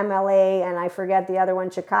APA, MLA, and I forget the other one,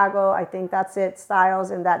 Chicago, I think that's it,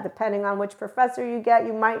 styles, and that depending on which professor you get,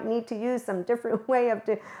 you might need to use some different way of,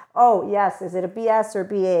 oh yes, is it a BS or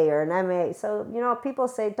BA or an MA? So, you know, people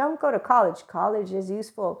say, don't go to college. College is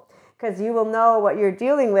useful because you will know what you're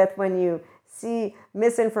dealing with when you see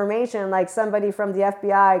misinformation, like somebody from the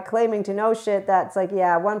FBI claiming to know shit that's like,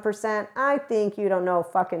 yeah, 1%, I think you don't know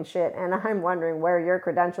fucking shit. And I'm wondering where your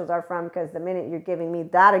credentials are from, because the minute you're giving me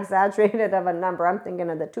that exaggerated of a number, I'm thinking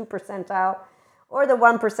of the 2 percentile or the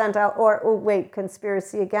 1 percentile or, oh wait,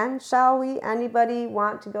 conspiracy again, shall we? Anybody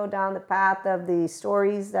want to go down the path of the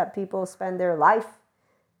stories that people spend their life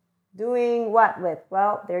doing what with?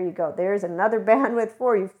 Well, there you go. There's another bandwidth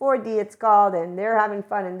for you. 4D it's called, and they're having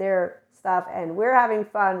fun in their stuff, and we're having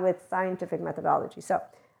fun with scientific methodology. So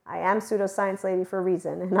I am pseudoscience lady for a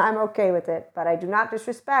reason, and I'm okay with it. But I do not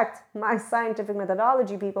disrespect my scientific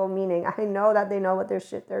methodology people, meaning I know that they know what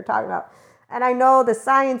they're talking about. And I know the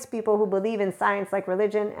science people who believe in science like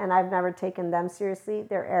religion, and I've never taken them seriously.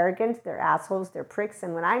 They're arrogant, they're assholes, they're pricks.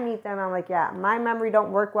 And when I meet them, I'm like, yeah, my memory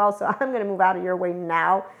don't work well, so I'm going to move out of your way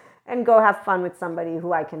now and go have fun with somebody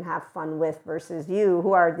who I can have fun with versus you,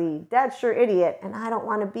 who are the dead sure idiot. And I don't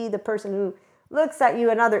want to be the person who looks at you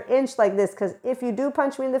another inch like this, because if you do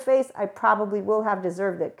punch me in the face, I probably will have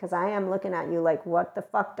deserved it, because I am looking at you like, what the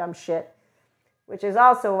fuck, dumb shit. Which is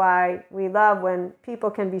also why we love when people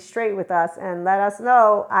can be straight with us and let us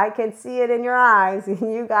know, I can see it in your eyes,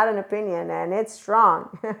 you got an opinion and it's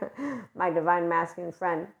strong. My divine masculine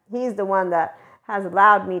friend, he's the one that has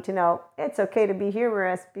allowed me to know it's okay to be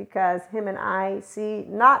humorous, because him and I see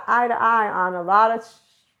not eye to eye on a lot of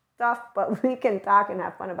stuff, but we can talk and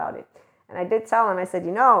have fun about it. And I did tell him, I said,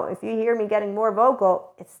 if you hear me getting more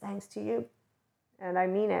vocal, it's thanks to you. And I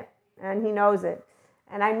mean it. And he knows it.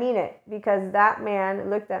 And I mean it, because that man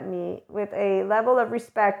looked at me with a level of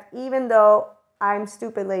respect, even though I'm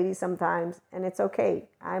stupid lady sometimes, and it's okay.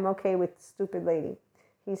 I'm okay with stupid lady.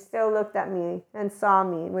 He still looked at me and saw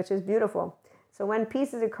me, which is beautiful. So when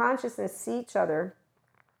pieces of consciousness see each other,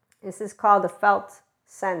 this is called the felt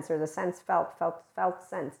sense, or the sense felt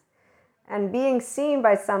sense. And being seen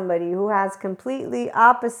by somebody who has completely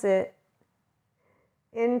opposite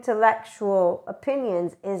intellectual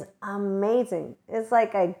opinions is amazing. It's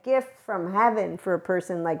like a gift from heaven for a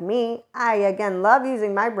person like me. I, again, love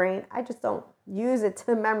using my brain. I just don't use it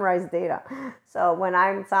to memorize data. So when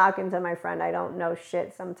I'm talking to my friend, I don't know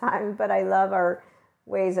shit sometimes, but I love our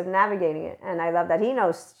ways of navigating it. And I love that he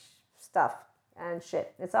knows stuff and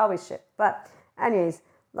shit. It's always shit. But anyways,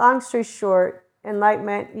 long story short,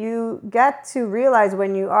 enlightenment, you get to realize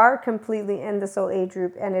when you are completely in the soul age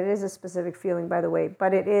group, and it is a specific feeling, by the way,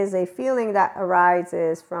 but it is a feeling that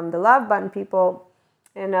arises from the love button people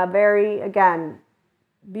in a very, again,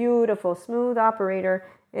 beautiful, smooth operator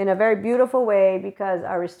in a very beautiful way, because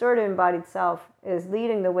our restorative embodied self is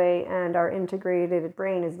leading the way and our integrated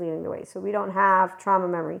brain is leading the way. So we don't have trauma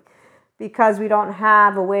memory, because we don't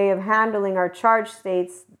have a way of handling our charged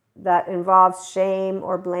states that involves shame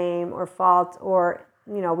or blame or fault, or,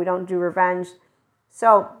 we don't do revenge.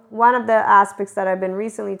 So one of the aspects that I've been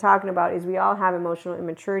recently talking about is we all have emotional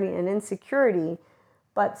immaturity and insecurity,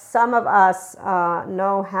 but some of us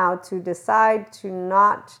know how to decide to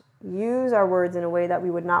not use our words in a way that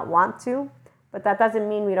we would not want to, but that doesn't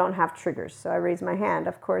mean we don't have triggers. So I raise my hand.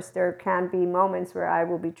 Of course, there can be moments where I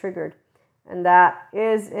will be triggered, and that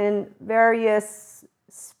is in various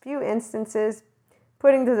few instances,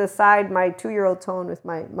 putting to the side my 2-year-old tone with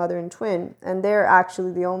my mother and twin, and they're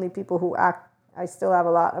actually the only people who I still have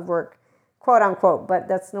a lot of work, quote unquote, but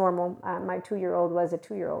that's normal. My 2-year-old was a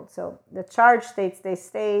 2-year-old. So the charged states, they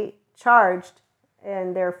stay charged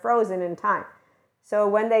and they're frozen in time. So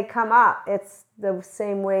when they come up, it's the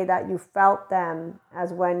same way that you felt them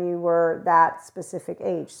as when you were that specific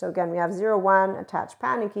age. So again, we have 0, 1, attached,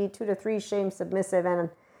 panicky, 2 to 3, shame, submissive, and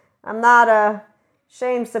I'm not a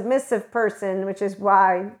shame submissive person, which is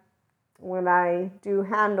why when I do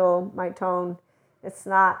handle my tone, it's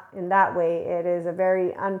not in that way. It is a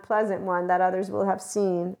very unpleasant one that others will have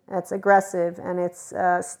seen. It's aggressive, and it's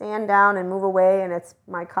stand down and move away, and it's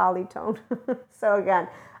my Kali tone. So again,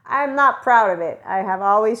 I'm not proud of it. I have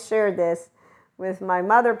always shared this with my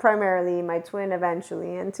mother primarily, my twin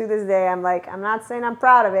eventually, and to this day I'm like, I'm not saying I'm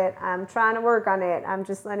proud of it. I'm trying to work on it. I'm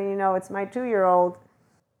just letting you know it's my 2-year-old.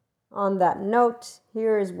 On that note,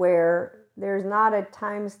 here is where there's not a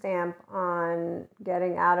timestamp on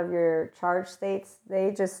getting out of your charged states.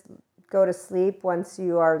 They just go to sleep once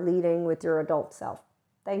you are leading with your adult self.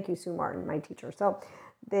 Thank you, Sue Martin, my teacher. So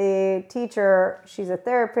the teacher, she's a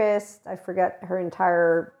therapist. I forget her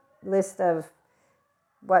entire list of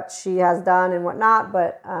what she has done and whatnot,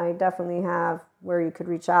 but I definitely have where you could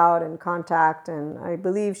reach out and contact. And I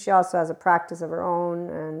believe she also has a practice of her own,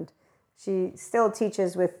 and she still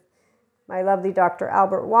teaches with my lovely Dr.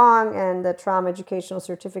 Albert Wong and the Trauma Educational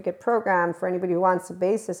Certificate Program. For anybody who wants a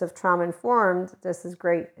basis of trauma-informed, this is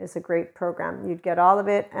great. It's a great program. You'd get all of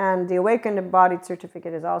it. And the Awakened Embodied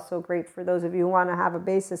Certificate is also great for those of you who want to have a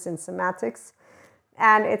basis in somatics.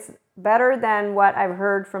 And it's better than what I've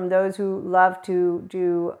heard from those who love to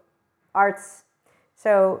do arts.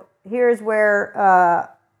 So here's where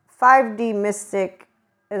 5D mystic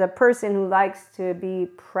is a person who likes to be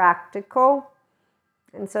practical.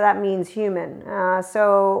 And so that means human.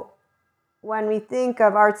 So when we think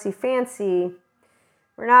of artsy fancy,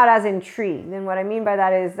 we're not as intrigued. And what I mean by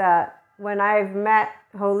that is that when I've met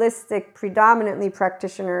holistic, predominantly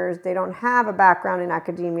practitioners, they don't have a background in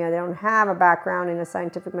academia. They don't have a background in a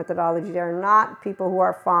scientific methodology. They're not people who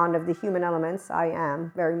are fond of the human elements. I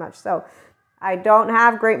am, very much so. I don't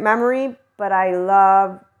have great memory, but I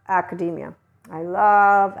love academia. I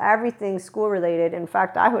love everything school related. In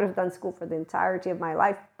fact, I would have done school for the entirety of my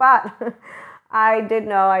life, but I did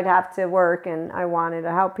know I'd have to work, and I wanted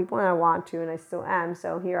to help people, and I want to, and I still am.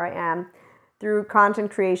 So here I am through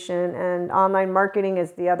content creation, and online marketing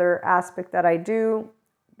is the other aspect that I do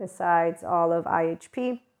besides all of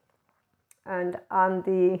IHP. And on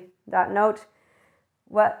that note,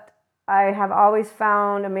 what I have always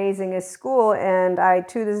found amazing is school, and I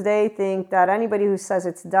to this day think that anybody who says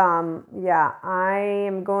it's dumb, yeah, I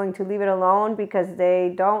am going to leave it alone, because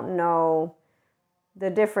they don't know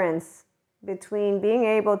the difference between being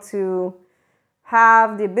able to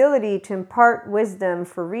have the ability to impart wisdom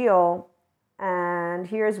for real. And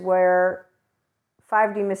here's where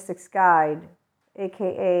 5D Mystics Guide,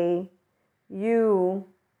 aka you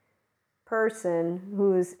person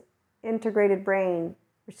whose integrated brain,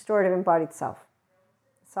 restorative embodied self.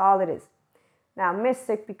 That's all it is. Now,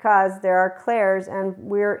 mystic, because there are clairs, and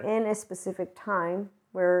we're in a specific time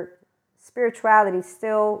where spirituality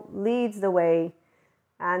still leads the way,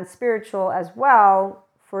 and spiritual as well,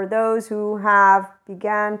 for those who have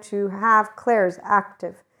began to have clairs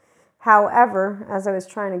active. However, as I was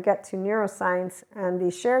trying to get to neuroscience and the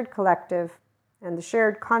shared collective and the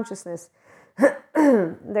shared consciousness,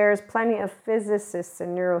 there's plenty of physicists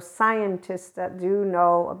and neuroscientists that do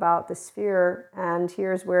know about the sphere, and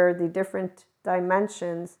here's where the different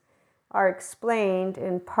dimensions are explained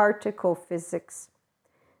in particle physics.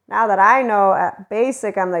 Now that I know at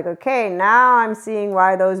basic, I'm like, okay, now I'm seeing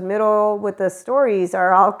why those middle with the stories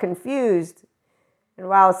are all confused. And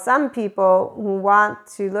while some people who want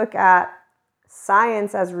to look at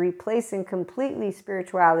science as replacing completely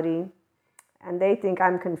spirituality, and they think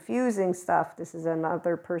I'm confusing stuff. This is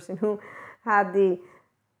another person who had the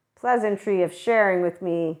pleasantry of sharing with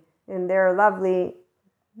me in their lovely,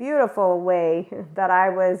 beautiful way that I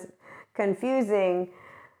was confusing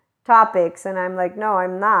topics. And I'm like, no,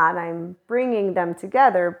 I'm not. I'm bringing them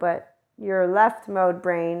together. But your left mode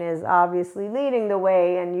brain is obviously leading the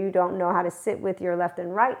way, and you don't know how to sit with your left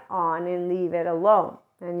and right on and leave it alone.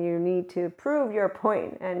 And you need to prove your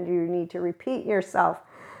point, and you need to repeat yourself.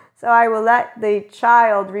 So I will let the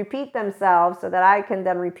child repeat themselves so that I can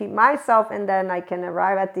then repeat myself, and then I can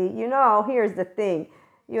arrive at the, here's the thing.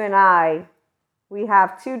 You and I, we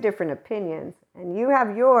have two different opinions, and you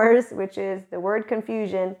have yours, which is the word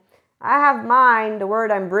confusion. I have mine, the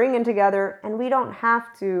word I'm bringing together, and we don't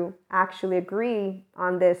have to actually agree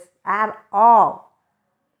on this at all.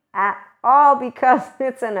 At all, because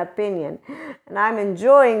it's an opinion, and I'm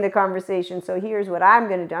enjoying the conversation. So here's what I'm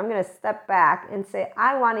going to do. I'm going to step back and say,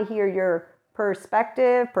 I want to hear your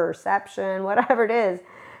perspective, perception, whatever it is.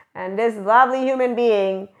 And this lovely human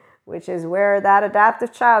being, which is where that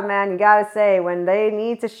adaptive child, man, you got to say, when they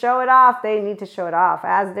need to show it off, they need to show it off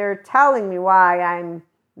as they're telling me why I'm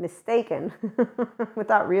mistaken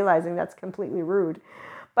without realizing that's completely rude.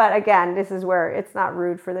 But again, this is where it's not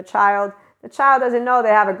rude for the child. The child doesn't know they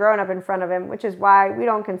have a grown-up in front of him, which is why we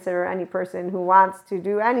don't consider any person who wants to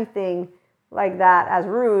do anything like that as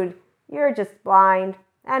rude. You're just blind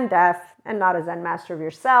and deaf and not a Zen master of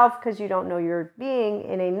yourself, because you don't know you're being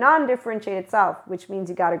in a non-differentiated self, which means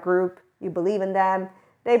you got a group, you believe in them,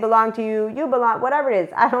 they belong to you, you belong, whatever it is.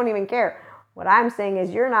 I don't even care. What I'm saying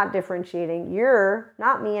is you're not differentiating. You're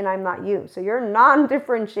not me and I'm not you. So you're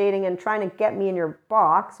non-differentiating and trying to get me in your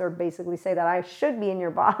box, or basically say that I should be in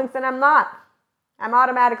your box, and I'm not. I'm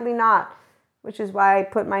automatically not, which is why I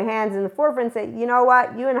put my hands in the forefront and say, you know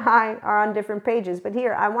what? You and I are on different pages, but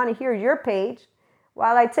here, I want to hear your page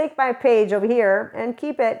while I take my page over here and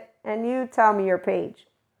keep it, and you tell me your page.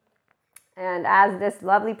 And as this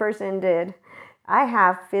lovely person did, I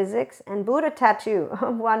have physics and Buddha tattoo.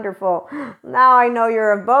 Wonderful. Now I know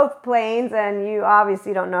you're of both planes, and you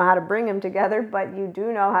obviously don't know how to bring them together, but you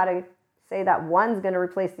do know how to say that one's going to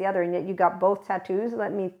replace the other, and yet you got both tattoos.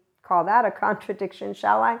 Let me call that a contradiction,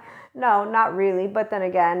 shall I? No, not really. But then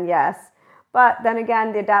again, yes. But then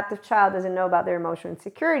again, the adaptive child doesn't know about their emotional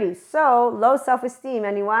insecurities. So low self-esteem,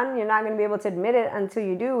 anyone? You're not going to be able to admit it until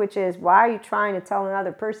you do, which is, why are you trying to tell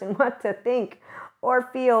another person what to think or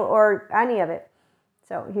feel or any of it?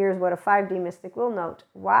 So here's what a 5D mystic will note.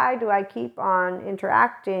 Why do I keep on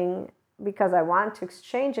interacting? Because I want to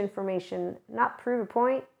exchange information, not prove a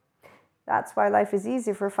point. That's why life is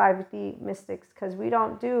easy for 5D mystics, because we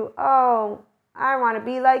don't do, oh, I want to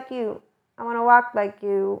be like you. I want to walk like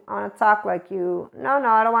you. I want to talk like you. No,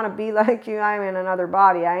 I don't want to be like you. I'm in another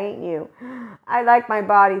body. I ain't you. I like my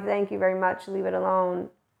body. Thank you very much. Leave it alone.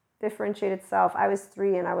 Differentiated self. I was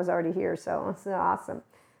 3 and I was already here. So it's awesome.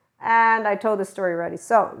 And I told the story already.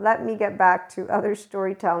 So let me get back to other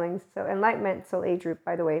storytelling. So Enlightenment Soul Age group,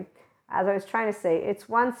 by the way, as I was trying to say, it's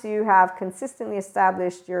once you have consistently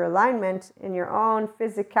established your alignment in your own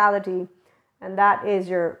physicality, and that is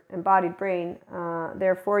your embodied brain.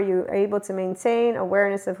 Therefore, you are able to maintain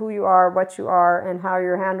awareness of who you are, what you are, and how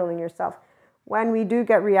you're handling yourself. When we do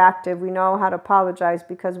get reactive, we know how to apologize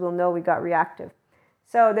because we'll know we got reactive.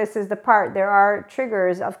 So this is the part. There are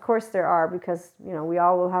triggers. Of course there are, because, we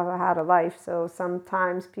all will have had a life. So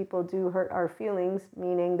sometimes people do hurt our feelings,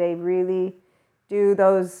 meaning they really do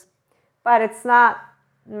those. But it's not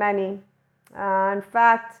many. In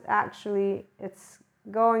fact, actually, it's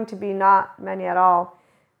going to be not many at all,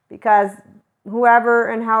 because whoever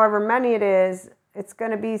and however many it is, it's going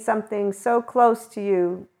to be something so close to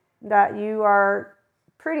you that you are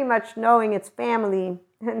pretty much knowing it's family.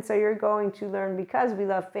 And so you're going to learn, because we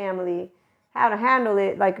love family, how to handle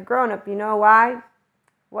it like a grown-up. You know why?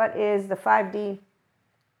 What is the 5D?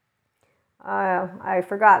 I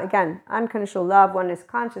forgot again. Unconditional love, oneness,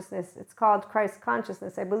 consciousness. It's called Christ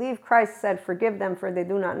consciousness. I believe Christ said, "Forgive them, for they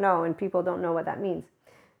do not know," and people don't know what that means.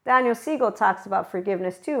 Daniel Siegel talks about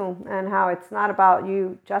forgiveness too, and how it's not about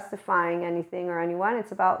you justifying anything or anyone.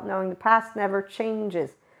 It's about knowing the past never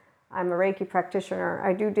changes. I'm a Reiki practitioner.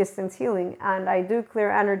 I do distance healing, and I do clear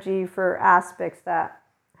energy for aspects that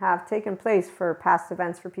have taken place for past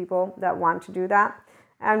events for people that want to do that.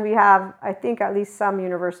 And we have, I think, at least some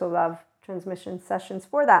universal love transmission sessions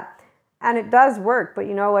for that. And it does work, but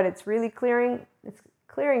you know what it's really clearing? It's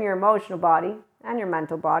clearing your emotional body and your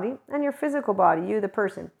mental body and your physical body, you the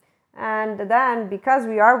person. And then, because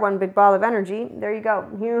we are one big ball of energy, there you go.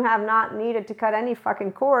 You have not needed to cut any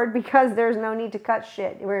fucking cord, because there's no need to cut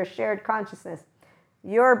shit. We're a shared consciousness.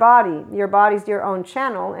 Your body's your own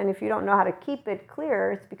channel, and if you don't know how to keep it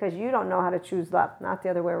clear, it's because you don't know how to choose love, not the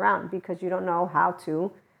other way around, because you don't know how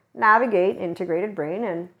to navigate integrated brain.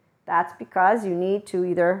 And that's because you need to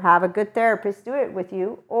either have a good therapist do it with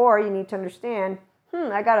you, or you need to understand,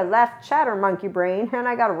 I got a left chatter monkey brain and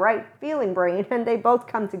I got a right feeling brain, and they both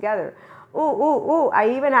come together. Ooh,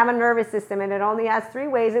 I even have a nervous system, and it only has 3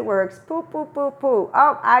 ways it works. Poo.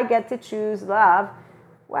 Oh, I get to choose love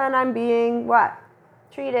when I'm being what?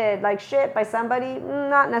 Treated like shit by somebody?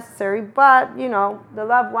 Not necessary, but the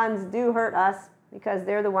loved ones do hurt us, because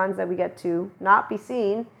they're the ones that we get to not be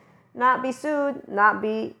seen, not be sued, not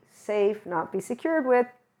be safe, not be secured with.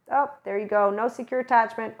 Oh, there you go. No secure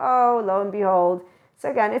attachment. Oh, lo and behold. So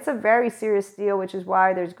again, it's a very serious deal, which is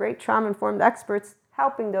why there's great trauma-informed experts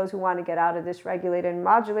helping those who want to get out of dysregulated and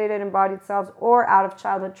modulated embodied selves, or out of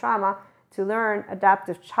childhood trauma, to learn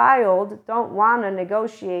adaptive child. Don't want to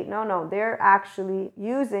negotiate. No. They're actually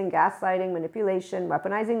using gaslighting, manipulation,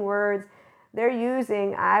 weaponizing words. They're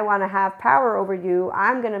using, I want to have power over you.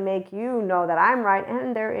 I'm going to make you know that I'm right.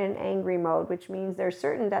 And they're in angry mode, which means they're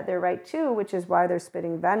certain that they're right too, which is why they're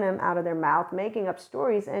spitting venom out of their mouth, making up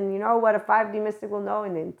stories. And you know what a 5D mystic will know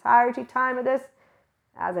in the entirety time of this?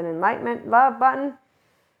 As an enlightenment love button.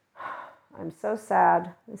 I'm so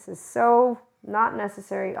sad. This is so not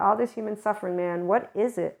necessary. All this human suffering, man. What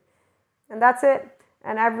is it? And that's it.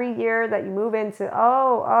 And every year that you move into,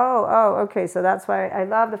 okay, so that's why I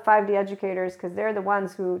love the 5D educators, because they're the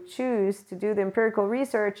ones who choose to do the empirical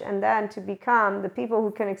research and then to become the people who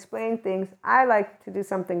can explain things. I like to do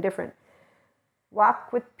something different.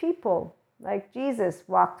 Walk with people, like Jesus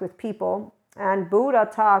walked with people. And Buddha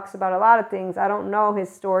talks about a lot of things. I don't know his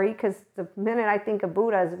story, because the minute I think of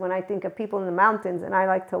Buddha is when I think of people in the mountains, and I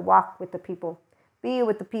like to walk with the people, be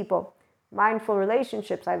with the people. Mindful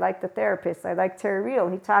relationships, I like the therapist. I like Terry Real.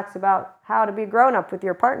 He talks about how to be grown up with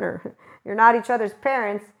your partner. You're not each other's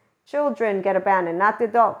parents. Children get abandoned, not the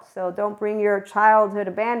adults. So don't bring your childhood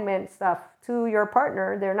abandonment stuff to your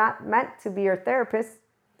partner. They're not meant to be your therapist.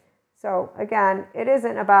 So again, it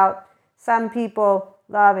isn't about some people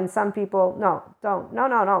love and some people don't.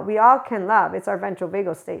 No. We all can love. It's our ventral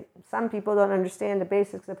vagal state. Some people don't understand the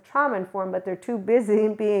basics of trauma informed, but they're too busy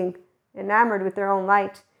being enamored with their own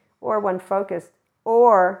light, or one focused,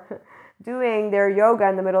 or doing their yoga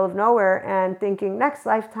in the middle of nowhere and thinking, next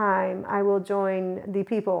lifetime I will join the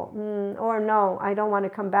people. Or no, I don't want to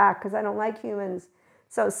come back because I don't like humans.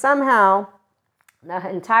 So somehow the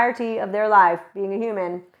entirety of their life being a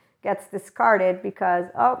human gets discarded because,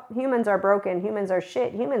 humans are broken, humans are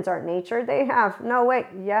shit, humans aren't nature. They have no way.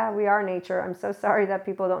 Yeah, we are nature. I'm so sorry that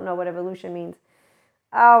people don't know what evolution means.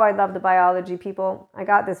 Oh, I love the biology, people. I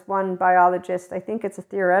got this one biologist, I think it's a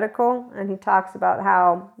theoretical, and he talks about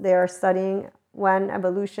how they are studying when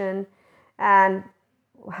evolution and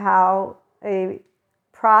how a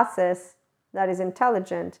process that is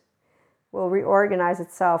intelligent will reorganize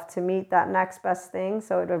itself to meet that next best thing,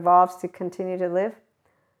 so it evolves to continue to live.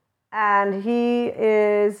 And he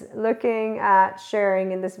is looking at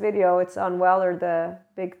sharing in this video, it's on Weller, the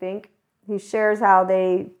Big Think. He shares how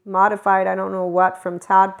they modified, I don't know what, from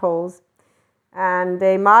tadpoles. And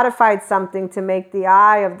they modified something to make the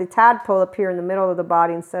eye of the tadpole appear in the middle of the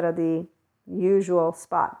body instead of the usual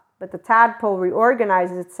spot. But the tadpole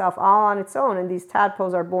reorganizes itself all on its own, and these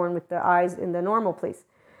tadpoles are born with the eyes in the normal place.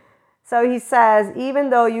 So he says, even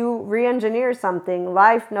though you re-engineer something,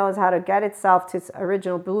 life knows how to get itself to its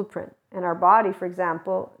original blueprint. And our body, for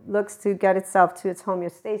example, looks to get itself to its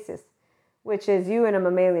homeostasis, which is you in a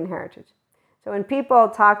mammalian heritage. So when people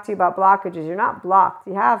talk to you about blockages, you're not blocked.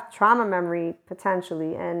 You have trauma memory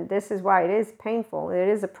potentially, and this is why it is painful. It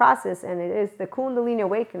is a process, and it is the Kundalini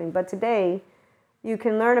awakening. But today, you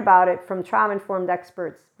can learn about it from trauma-informed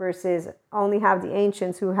experts versus only have the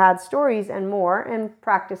ancients who had stories and more and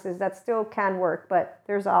practices that still can work, but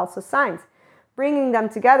there's also science. Bringing them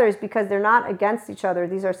together is because they're not against each other.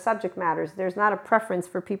 These are subject matters. There's not a preference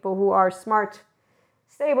for people who are smart,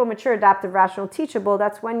 stable, mature, adaptive, rational, teachable.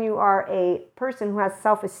 That's when you are a person who has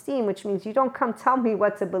self-esteem, which means you don't come tell me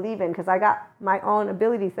what to believe in because I got my own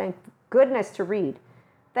ability, thank goodness, to read.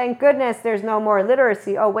 Thank goodness there's no more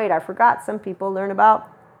literacy. Oh, wait, I forgot. Some people learn about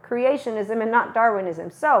creationism and not Darwinism.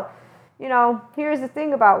 So, here's the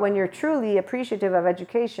thing about when you're truly appreciative of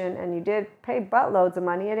education and you did pay buttloads of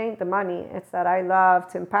money, it ain't the money. It's that I love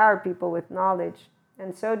to empower people with knowledge.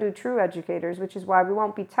 And so do true educators, which is why we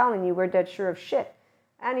won't be telling you we're dead sure of shit.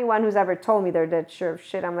 Anyone who's ever told me they're dead sure of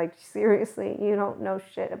shit, I'm like, seriously, you don't know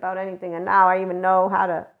shit about anything. And now I even know how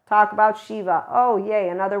to talk about Shiva. Oh, yay,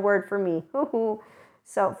 another word for me.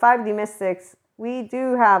 So 5D mystics, we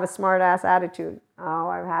do have a smart-ass attitude. Oh,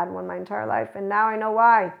 I've had one my entire life, and now I know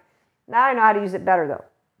why. Now I know how to use it better, though.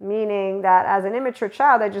 Meaning that as an immature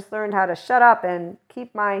child, I just learned how to shut up and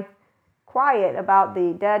keep my quiet about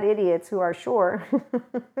the dead idiots who are sure.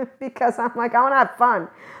 Because I'm like, I want to have fun.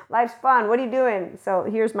 Life's fun. What are you doing? So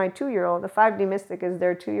here's my 2-year-old. The 5D mystic is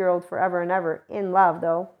their 2-year-old forever and ever, in love,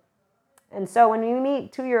 though. And so when we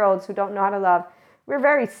meet 2-year-olds who don't know how to love, we're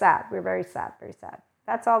very sad. We're very sad, very sad.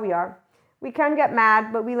 That's all we are. We can get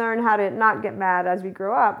mad, but we learn how to not get mad as we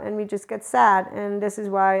grow up, and we just get sad. And this is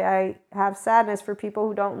why I have sadness for people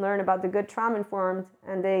who don't learn about the good trauma-informed,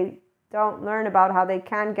 and they don't learn about how they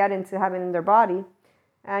can get into heaven in their body.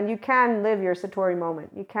 And you can live your Satori moment.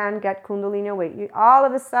 You can get Kundalini awake. All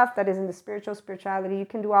of the stuff that is in the spirituality, you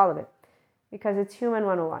can do all of it because it's Human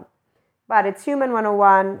 101. But it's Human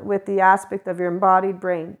 101 with the aspect of your embodied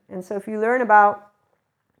brain. And so if you learn about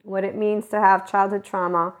what it means to have childhood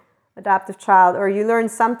trauma, adaptive child, or you learn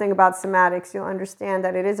something about somatics, you'll understand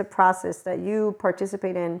that it is a process that you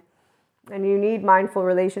participate in, and you need mindful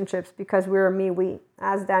relationships because we're a we.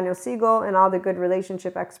 As Daniel Siegel and all the good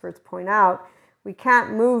relationship experts point out, we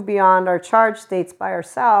can't move beyond our charge states by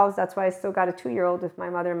ourselves. That's why I still got a 2-year-old with my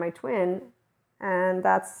mother and my twin, and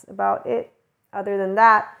that's about it. Other than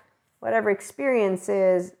that, whatever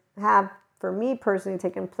experiences have for me personally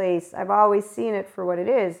taken place, I've always seen it for what it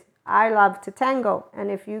is. I love to tango, and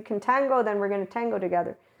if you can tango, then we're going to tango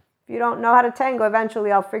together. If you don't know how to tango,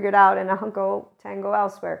 eventually I'll figure it out and I'll go tango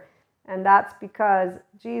elsewhere. And that's because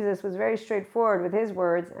Jesus was very straightforward with his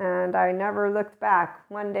words, and I never looked back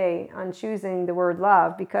one day on choosing the word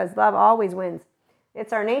love, because love always wins.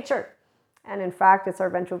 It's our nature. And in fact, it's our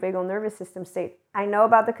ventral vagal nervous system state. I know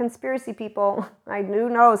about the conspiracy people. I do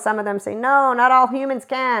know some of them say, no, not all humans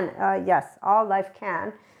can. Yes, all life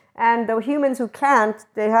can. And the humans who can't,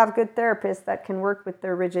 they have good therapists that can work with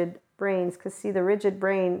their rigid brains. Because see, the rigid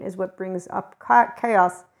brain is what brings up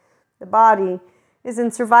chaos. The body is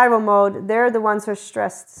in survival mode. They're the ones who are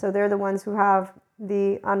stressed. So they're the ones who have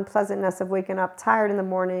the unpleasantness of waking up tired in the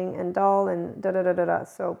morning and dull and da-da-da-da-da.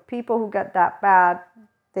 So people who get that bad,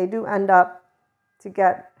 they do end up to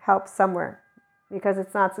get help somewhere because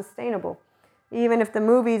it's not sustainable. Even if the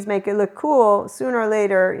movies make it look cool, sooner or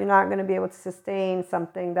later, you're not going to be able to sustain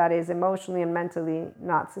something that is emotionally and mentally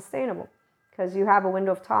not sustainable because you have a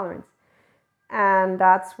window of tolerance. And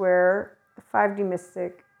that's where the 5D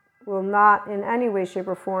mystic will not in any way, shape,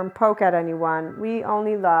 or form poke at anyone. We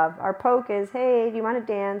only love. Our poke is, hey, do you want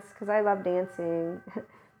to dance? Because I love dancing.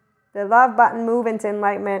 The love button move into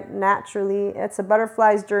enlightenment naturally. It's a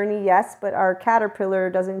butterfly's journey, yes, but our caterpillar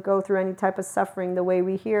doesn't go through any type of suffering the way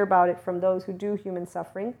we hear about it from those who do human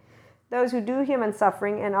suffering. those who do human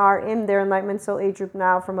suffering and are in their Enlightenment Soul Age group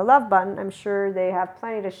now from a love button, I'm sure they have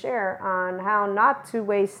plenty to share on how not to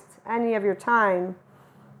waste any of your time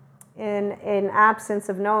in absence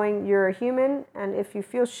of knowing you're a human. And if you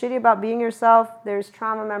feel shitty about being yourself, there's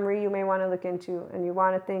trauma memory you may want to look into, and you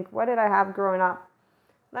want to think, what did I have growing up?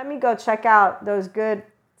 Let me go check out those good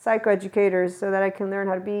psychoeducators so that I can learn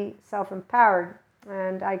how to be self-empowered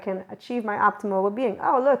and I can achieve my optimal well-being.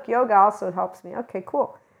 Oh, look, yoga also helps me. Okay,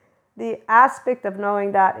 cool. The aspect of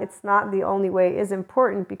knowing that it's not the only way is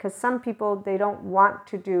important, because some people, they don't want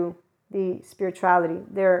to do the spirituality.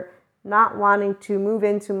 They're not wanting to move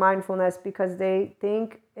into mindfulness because they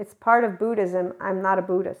think it's part of Buddhism. I'm not a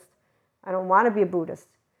Buddhist. I don't want to be a Buddhist.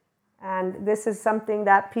 And this is something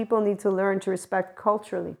that people need to learn to respect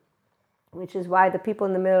culturally, which is why the people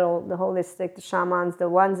in the middle, the holistic, the shamans, the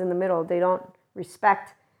ones in the middle, they don't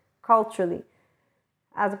respect culturally.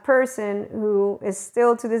 As a person who is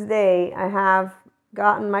still to this day, I have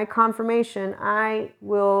gotten my confirmation, I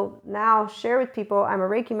will now share with people I'm a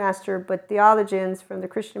Reiki master, but theologians from the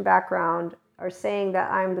Christian background are saying that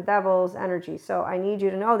I'm the devil's energy. So I need you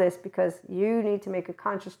to know this, because you need to make a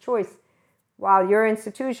conscious choice. While your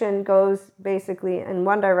institution goes basically in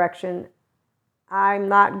one direction, I'm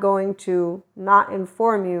not going to not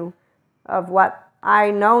inform you of what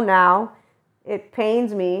I know now. It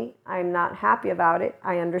pains me. I'm not happy about it.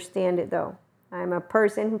 I understand it though. I'm a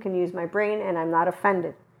person who can use my brain, and I'm not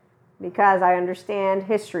offended because I understand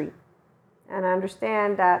history. And I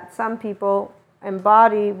understand that some people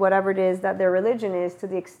embody whatever it is that their religion is to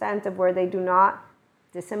the extent of where they do not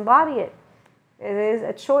disembody it. It is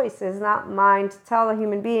a choice. It is not mine to tell a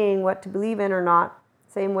human being what to believe in or not.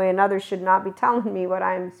 Same way another should not be telling me what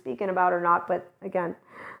I'm speaking about or not. But again,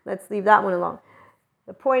 let's leave that one alone.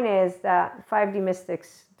 The point is that 5D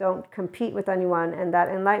mystics don't compete with anyone, and that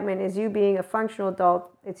enlightenment is you being a functional adult.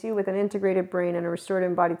 It's you with an integrated brain and a restored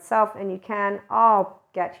embodied self, and you can all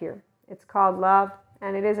get here. It's called love,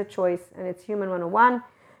 and it is a choice, and it's Human 101,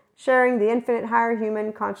 sharing the infinite higher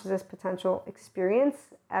human consciousness potential experience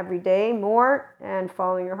every day more, and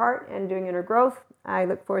following your heart and doing inner growth. I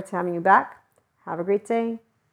look forward to having you back. Have a great day.